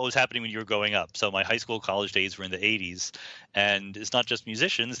formed by what was happening when you were growing up. So my high school, college days were in the 80s, and it's not just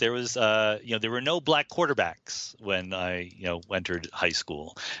musicians. There was, there were no black quarterbacks when I, entered high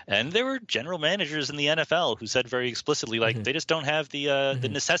school, and there were general managers in the NFL who said very explicitly, like, they just don't have the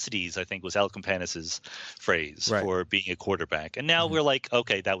necessities. I think was Al Campanis's phrase for being a quarterback. And now we're like,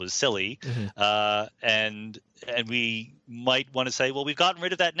 okay, that was silly, and we might want to say, well, we've gotten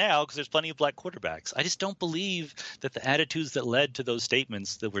rid of that now because there's plenty of black quarterbacks. I just don't believe that the attitudes that led to those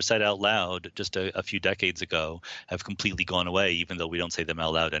statements that were said out loud just a few decades ago have completely gone away, even though we don't say them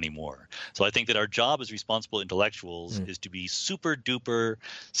out loud anymore. So I think that our job as responsible intellectuals is to be super duper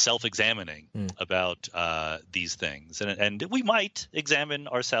self-examining about these things. And we might examine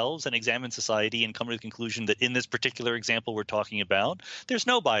ourselves and examine society and come to the conclusion that in this particular example we're talking about, there's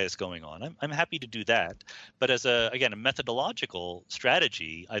no bias going on. I'm happy to do that. But as a methodological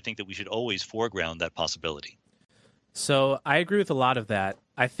strategy, I think that we should always foreground that possibility. So I agree with a lot of that.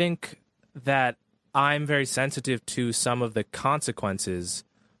 I think that I'm very sensitive to some of the consequences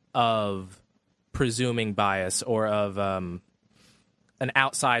of presuming bias or of an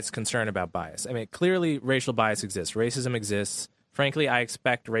outsized concern about bias. I mean, clearly racial bias exists. Racism exists. Frankly, I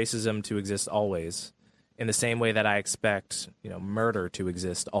expect racism to exist always, in the same way that I expect, murder to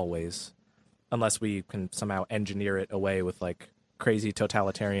exist always, unless we can somehow engineer it away with like crazy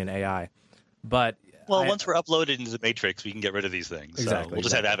totalitarian AI. But once we're uploaded into the Matrix, we can get rid of these things. Exactly. So we'll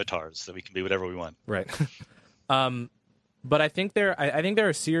just have avatars so we can be whatever we want. Right. But I think there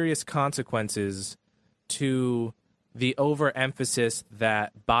are serious consequences to the overemphasis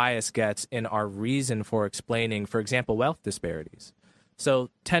that bias gets in our reason for explaining, for example, wealth disparities. So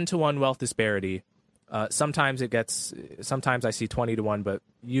 10-to-1 wealth disparity. Sometimes I see 20-to-1, but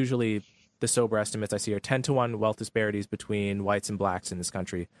usually the sober estimates I see are 10-to-1 wealth disparities between whites and blacks in this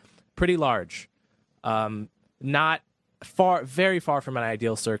country. Pretty large. Not far, very far from an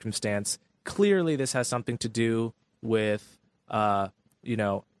ideal circumstance. Clearly, this has something to do with, a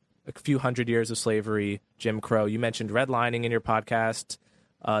few hundred years of slavery, Jim Crow. You mentioned redlining in your podcast,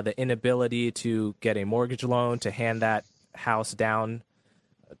 the inability to get a mortgage loan, to hand that house down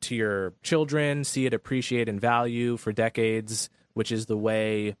to your children, see it appreciate in value for decades, which is the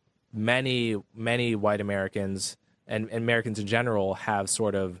way many white Americans and Americans in general have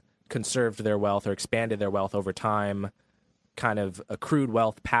sort of conserved their wealth or expanded their wealth over time, kind of accrued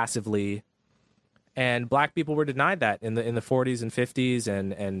wealth passively, and black people were denied that in the 40s and 50s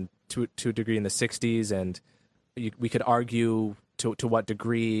and to a degree in the 60s, and we could argue to what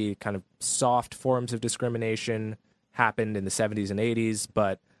degree kind of soft forms of discrimination happened in the 70s and 80s,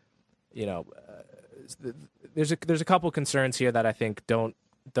 but there's a couple concerns here that I think don't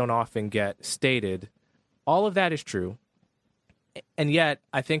often get stated. All of that is true, and yet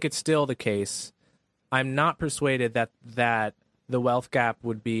I think it's still the case. I'm not persuaded that the wealth gap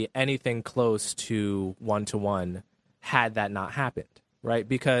would be anything close to 1-to-1 had that not happened, right?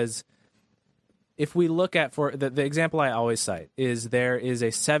 Because if we look at, for the example I always cite is there is a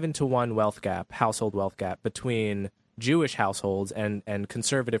 7-to-1 wealth gap, household wealth gap between Jewish households and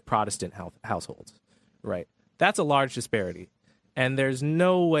conservative Protestant households, right? That's a large disparity, and there's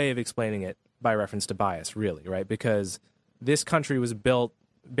no way of explaining it by reference to bias, really, right? Because this country was built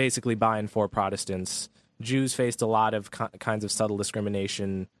basically by and for Protestants. Jews faced a lot of kinds of subtle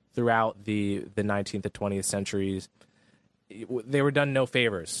discrimination throughout the 19th and 20th centuries. They were done no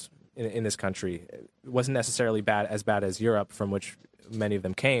favors in this country. It wasn't necessarily as bad as Europe, from which many of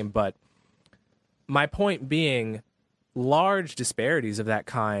them came, but my point being, large disparities of that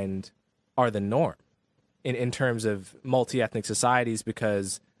kind are the norm in terms of multi-ethnic societies,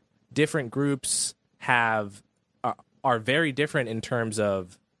 because different groups are very different in terms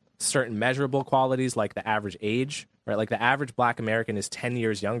of certain measurable qualities, like the average age, right? Like the average black American is 10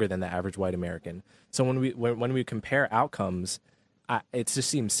 years younger than the average white American. So when we compare outcomes, it just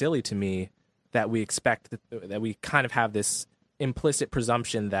seems silly to me that we expect that we kind of have this implicit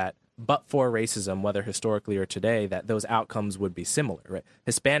presumption that, but for racism, whether historically or today, that those outcomes would be similar, right?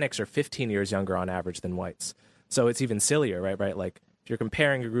 Hispanics are 15 years younger on average than whites. So it's even sillier, right? Like if you're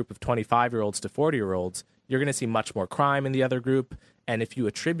comparing a group of 25-year-olds to 40-year-olds, you're going to see much more crime in the other group. And if you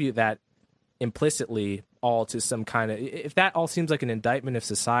attribute that implicitly all to some kind of, if that all seems like an indictment of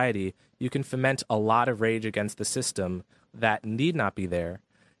society, you can foment a lot of rage against the system that need not be there.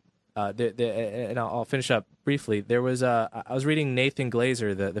 And I'll finish up briefly. There was I was reading Nathan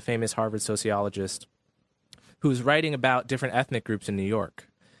Glazer, the famous Harvard sociologist, who's writing about different ethnic groups in New York.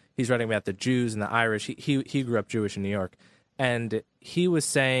 He's writing about the Jews and the Irish. He grew up Jewish in New York, and he was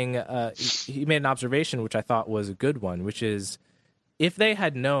saying he made an observation which I thought was a good one, which is, if they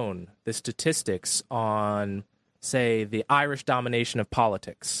had known the statistics on, say, the Irish domination of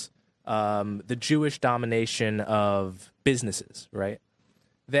politics, the Jewish domination of businesses, right?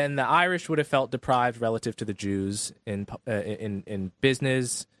 Then the Irish would have felt deprived relative to the Jews in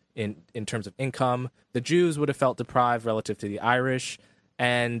business, in terms of income. The Jews would have felt deprived relative to the Irish,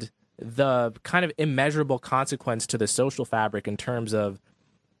 and the kind of immeasurable consequence to the social fabric in terms of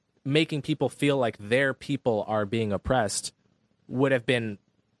making people feel like their people are being oppressed would have been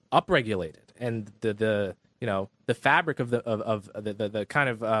upregulated, and the fabric of the kind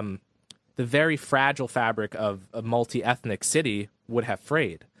of the very fragile fabric of a multi-ethnic city would have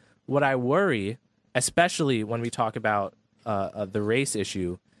frayed. What I worry, especially when we talk about the race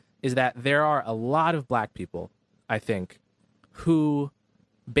issue, is that there are a lot of black people, I think, who,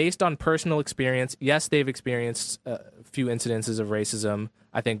 based on personal experience, yes, they've experienced a few incidences of racism.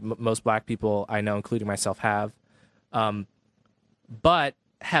 I think most black people I know, including myself, have, but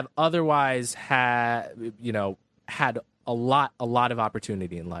have otherwise had a lot of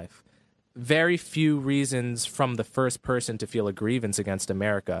opportunity in life. Very few reasons from the first person to feel a grievance against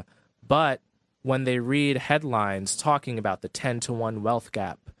America. But when they read headlines talking about the 10-to-1 wealth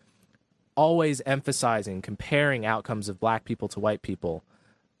gap, always emphasizing, comparing outcomes of black people to white people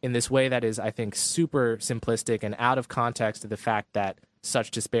in this way that is, I think, super simplistic and out of context of the fact that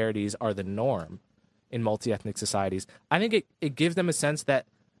such disparities are the norm in multi-ethnic societies, I think it gives them a sense that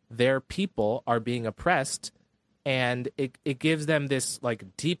their people are being oppressed, and it gives them this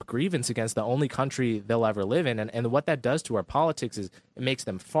like deep grievance against the only country they'll ever live in. And what that does to our politics is it makes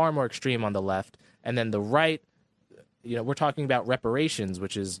them far more extreme on the left. And then the right, we're talking about reparations,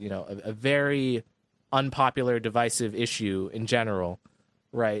 which is, a very unpopular, divisive issue in general,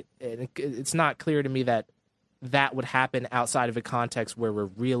 right? And it's not clear to me that would happen outside of a context where we're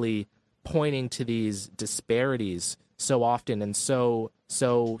really pointing to these disparities so often and so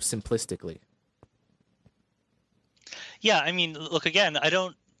simplistically. Yeah, I mean, look, again,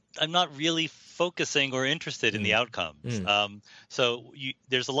 I'm not really focusing or interested in the outcomes. So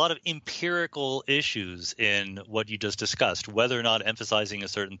there's a lot of empirical issues in what you just discussed, whether or not emphasizing a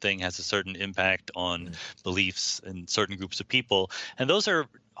certain thing has a certain impact on beliefs in certain groups of people. And those are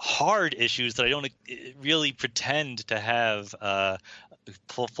hard issues that I don't really pretend to have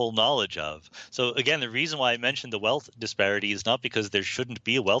full knowledge of. So again, the reason why I mentioned the wealth disparity is not because there shouldn't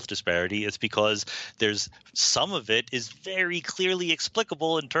be a wealth disparity. It's because there's some of it is very clearly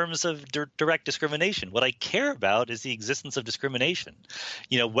explicable in terms of direct discrimination. What I care about is the existence of discrimination.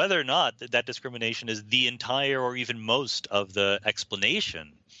 Whether or not that discrimination is the entire or even most of the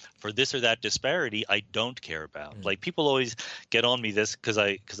explanation for this or that disparity, I don't care about. Like, people always get on me this because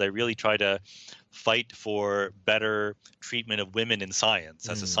I really try to fight for better treatment of women in science.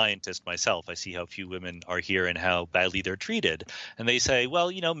 As a scientist myself, I see how few women are here and how badly they're treated. And they say,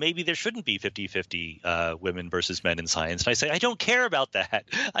 well, maybe there shouldn't be 50-50 women versus men in science. And I say, I don't care about that.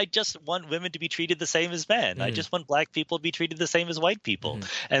 I just want women to be treated the same as men. I just want black people to be treated the same as white people.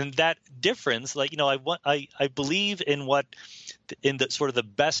 And that difference, I believe in the sort of the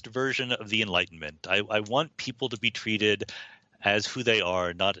best version of the Enlightenment. I want people to be treated as who they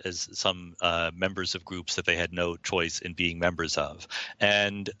are, not as some members of groups that they had no choice in being members of.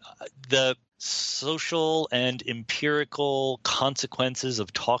 And the social and empirical consequences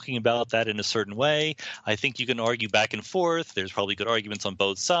of talking about that in a certain way, I think you can argue back and forth. There's probably good arguments on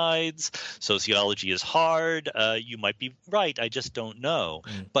both sides. Sociology is hard. You might be right. I just don't know.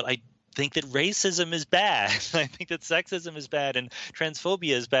 But I think that racism is bad. I think that sexism is bad and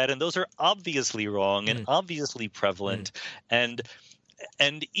transphobia is bad, and those are obviously wrong and obviously prevalent. And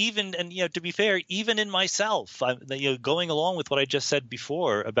even to be fair, even in myself, going along with what I just said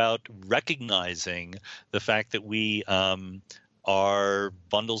before about recognizing the fact that we are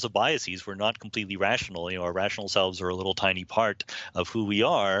bundles of biases. We're not completely rational. Our rational selves are a little tiny part of who we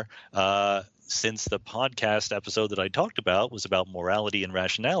are. Since the podcast episode that I talked about was about morality and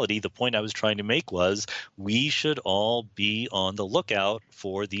rationality, the point I was trying to make was we should all be on the lookout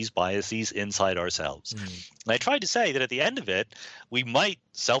for these biases inside ourselves. And I tried to say that at the end of it, we might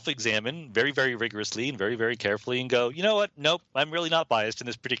self-examine very, very rigorously and very, very carefully and go, you know what? Nope, I'm really not biased in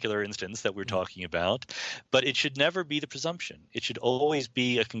this particular instance that we're talking about. But it should never be the presumption. It should always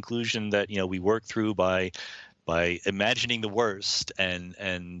be a conclusion that, we work through by imagining the worst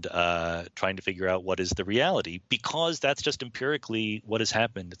and trying to figure out what is the reality, because that's just empirically what has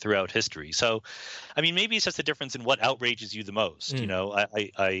happened throughout history. So, maybe it's just a difference in what outrages you the most.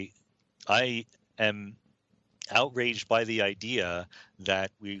 I am outraged by the idea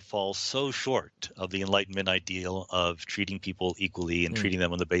that we fall so short of the Enlightenment ideal of treating people equally and treating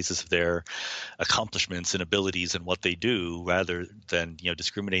them on the basis of their accomplishments and abilities and what they do, rather than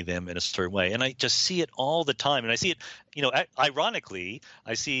discriminating them in a certain way. And I just see it all the time, and I see it. Ironically,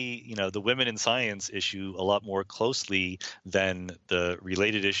 I see the women in science issue a lot more closely than the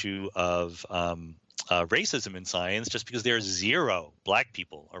related issue of racism in science, just because there's zero black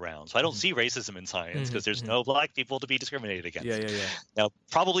people around. So I don't see racism in science because there's no black people to be discriminated against. Yeah. Now,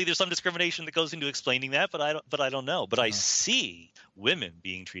 probably there's some discrimination that goes into explaining that, but I don't know. But I see women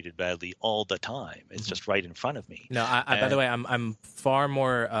being treated badly all the time. It's just right in front of me. No, by the way, I'm far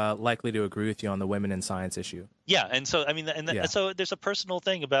more likely to agree with you on the women in science issue. Yeah, and so so there's a personal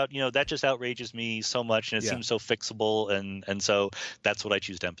thing about that just outrages me so much, and it seems so fixable, and so that's what I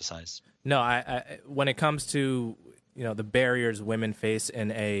choose to emphasize. No, I when it comes to the barriers women face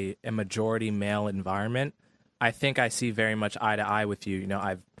in a majority male environment, I think I see very much eye to eye with you.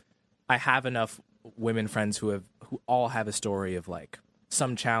 I have enough women friends who all have a story of like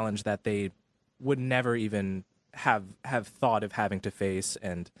some challenge that they would never even have thought of having to face,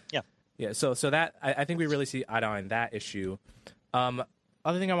 and so that I think we really see eye to eye on that issue. Other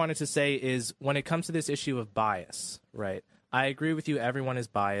thing I wanted to say is when it comes to this issue of bias, right? I agree with you. Everyone is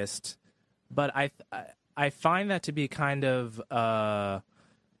biased, but I find that to be kind of a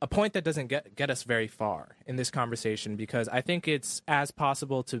point that doesn't get us very far in this conversation, because I think it's as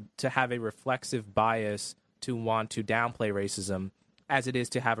possible to have a reflexive bias to want to downplay racism as it is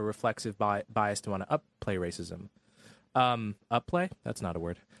to have a reflexive bias to want to upplay racism. Upplay? That's not a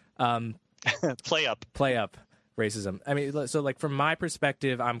word. Play up racism. So like from my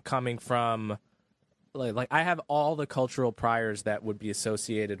perspective, I'm coming from like I have all the cultural priors that would be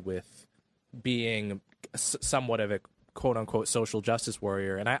associated with being somewhat of a quote unquote social justice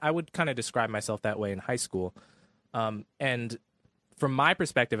warrior, and I would kind of describe myself that way in high school. And from my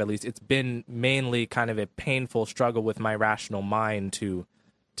perspective, at least, it's been mainly kind of a painful struggle with my rational mind to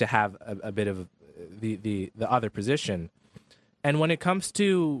have a bit of the other position. And when it comes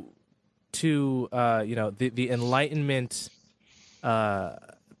to the Enlightenment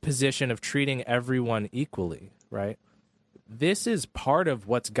position of treating everyone equally, right? This is part of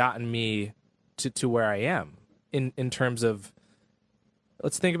what's gotten me to where I am in terms of,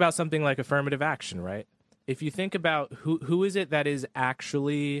 let's think about something like affirmative action, right? If you think about who is it that is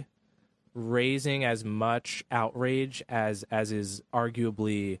actually raising as much outrage as is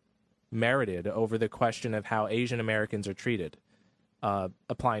arguably merited over the question of how Asian Americans are treated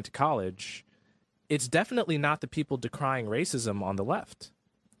applying to college, it's definitely not the people decrying racism on the left.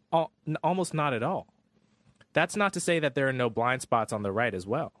 Almost not at all. That's not to say that there are no blind spots on the right as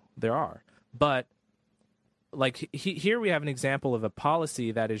well. There are. But like here we have an example of a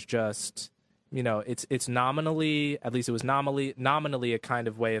policy that is just, it's nominally, at least it was nominally a kind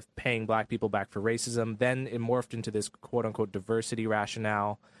of way of paying black people back for racism. Then it morphed into this quote unquote diversity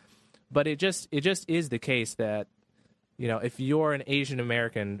rationale. But it just is the case that, if you're an Asian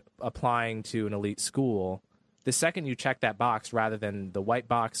American applying to an elite school, the second you check that box rather than the white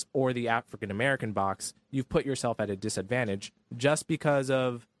box or the African American box, you've put yourself at a disadvantage just because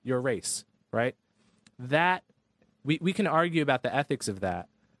of your race, right? That we can argue about the ethics of that,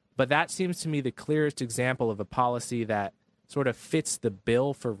 but that seems to me the clearest example of a policy that sort of fits the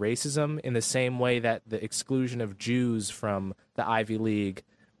bill for racism in the same way that the exclusion of Jews from the Ivy League.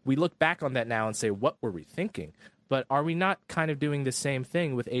 We look back on that now and say, what were we thinking? But are we not kind of doing the same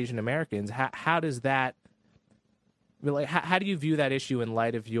thing with Asian Americans? How does that, how do you view that issue in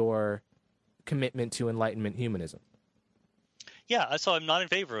light of your commitment to Enlightenment humanism? Yeah, so I'm not in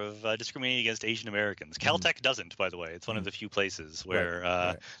favor of discriminating against Asian Americans. Caltech doesn't, by the way. It's one of the few places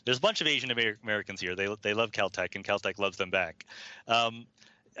where there's a bunch of Asian Americans here. They love Caltech, and Caltech loves them back.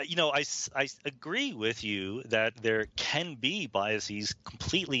 I agree with you that there can be biases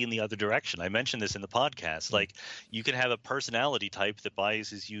completely in the other direction. I mentioned this in the podcast. Like, you can have a personality type that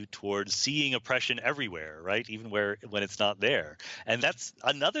biases you towards seeing oppression everywhere, right? Even when it's not there. And that's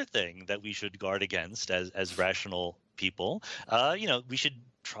another thing that we should guard against as rational people. We should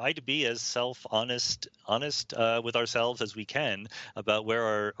try to be as honest with ourselves as we can about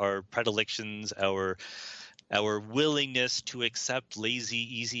where our predilections, our willingness to accept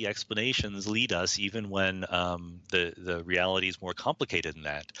lazy, easy explanations lead us, even when the reality is more complicated than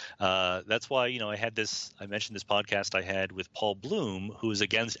that. That's why, I mentioned this podcast I had with Paul Bloom, who is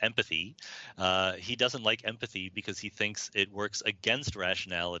against empathy. He doesn't like empathy because he thinks it works against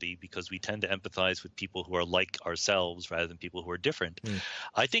rationality, because we tend to empathize with people who are like ourselves rather than people who are different.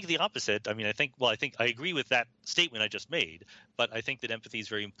 I think the opposite. I think I agree with that statement I just made, but I think that empathy is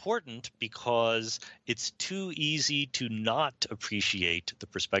very important because it's too easy to not appreciate the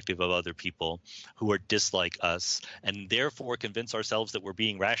perspective of other people who are dislike us, and therefore convince ourselves that we're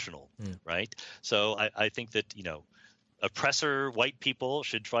being rational, right? So I think that, oppressor white people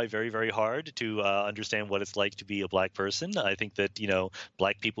should try very, very hard to understand what it's like to be a black person. I think that,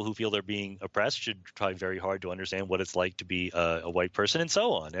 black people who feel they're being oppressed should try very hard to understand what it's like to be a white person, and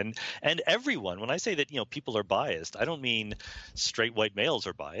so on. And everyone, when I say that, people are biased, I don't mean straight white males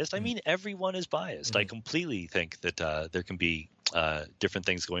are biased. I mean everyone is biased. I completely think that there can be different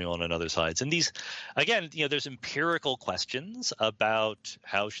things going on other sides. And these, again, there's empirical questions about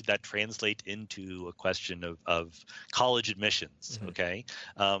how should that translate into a question of college admissions. Okay.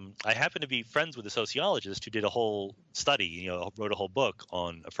 I happen to be friends with a sociologist who did a whole study, wrote a whole book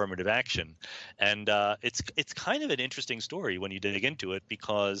on affirmative action. And it's kind of an interesting story when you dig into it,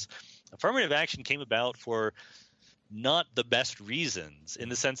 because affirmative action came about for not the best reasons, in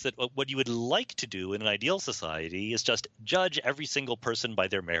the sense that what you would like to do in an ideal society is just judge every single person by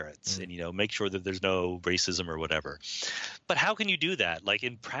their merits and, make sure that there's no racism or whatever. But how can you do that? Like,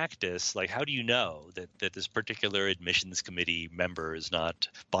 in practice, how do you know that this particular admissions committee member is not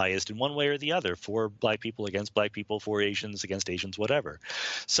biased in one way or the other, for black people against black people, for Asians against Asians, whatever?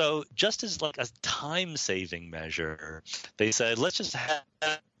 So just as a time-saving measure, they said, let's just have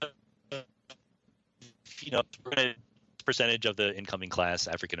percentage of the incoming class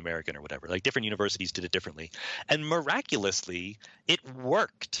African American or whatever. Like, different universities did it differently, and miraculously it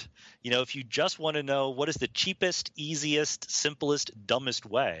worked. If you just want to know what is the cheapest, easiest, simplest, dumbest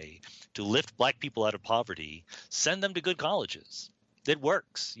way to lift black people out of poverty, send them to good colleges. It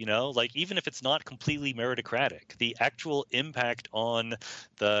works, even if it's not completely meritocratic, the actual impact on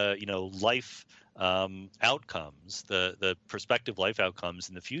the life outcomes, the prospective life outcomes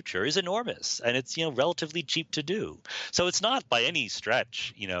in the future is enormous, and it's relatively cheap to do. So it's not by any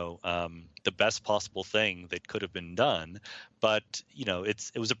stretch the best possible thing that could have been done, but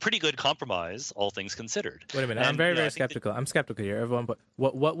it was a pretty good compromise, all things considered. Wait a minute, I'm very skeptical. I'm skeptical here, everyone. But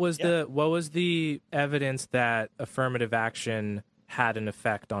what was the evidence that affirmative action had an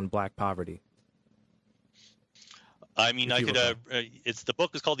effect on black poverty? I mean, I could. It's the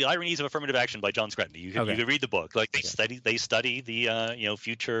book is called "The Ironies of Affirmative Action" by John Scretany. You could read the book. Like they study the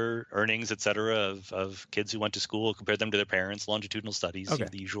future earnings, et cetera, of kids who went to school, compare them to their parents, longitudinal studies, the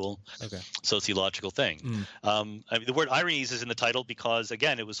usual sociological thing. I mean, the word ironies is in the title because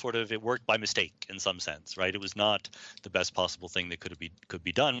again, it worked by mistake in some sense, right? It was not the best possible thing that could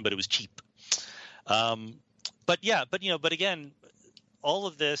be done, but it was cheap. But again, all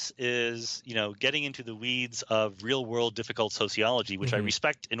of this is, getting into the weeds of real world difficult sociology, which I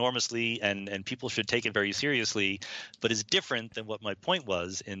respect enormously and people should take it very seriously, but is different than what my point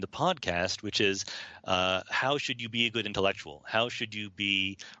was in the podcast, which is how should you be a good intellectual? How should you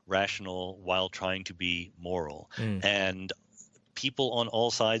be rational while trying to be moral? And people on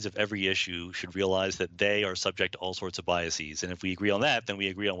all sides of every issue should realize that they are subject to all sorts of biases. And if we agree on that, then we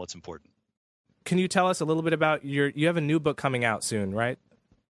agree on what's important. Can you tell us a little bit about you have a new book coming out soon, right?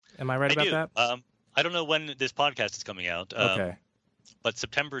 Am I right about that? I don't know when this podcast is coming out. Okay. But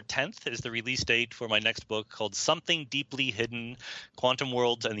September 10th is the release date for my next book called Something Deeply Hidden: Quantum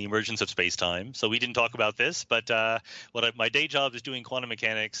Worlds and the Emergence of Space-Time. So we didn't talk about this, but my day job is doing quantum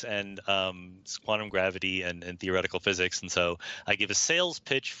mechanics and quantum gravity and theoretical physics. And so I give a sales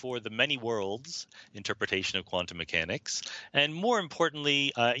pitch for the many worlds interpretation of quantum mechanics. And more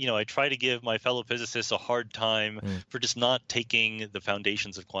importantly, I try to give my fellow physicists a hard time for just not taking the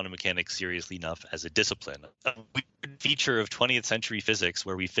foundations of quantum mechanics seriously enough as a discipline. We feature of 20th century physics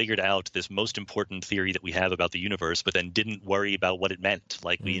where we figured out this most important theory that we have about the universe, but then didn't worry about what it meant.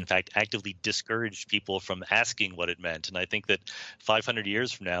 Like we, in fact, actively discouraged people from asking what it meant. And I think that 500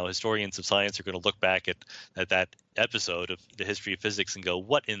 years from now, historians of science are going to look back at that episode of the history of physics and go,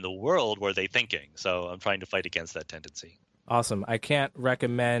 what in the world were they thinking? So I'm trying to fight against that tendency. Awesome. I can't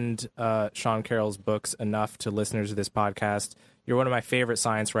recommend Sean Carroll's books enough to listeners of this podcast. You're one of my favorite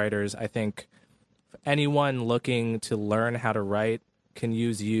science writers. I think anyone looking to learn how to write can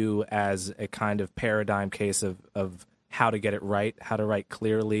use you as a kind of paradigm case of how to get it right, how to write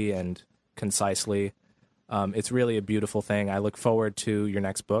clearly and concisely. It's really a beautiful thing. I look forward to your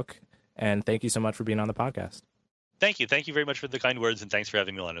next book, and thank you so much for being on the podcast. Thank you. Thank you very much for the kind words, and thanks for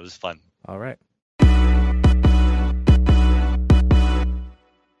having me on. It was fun. All right.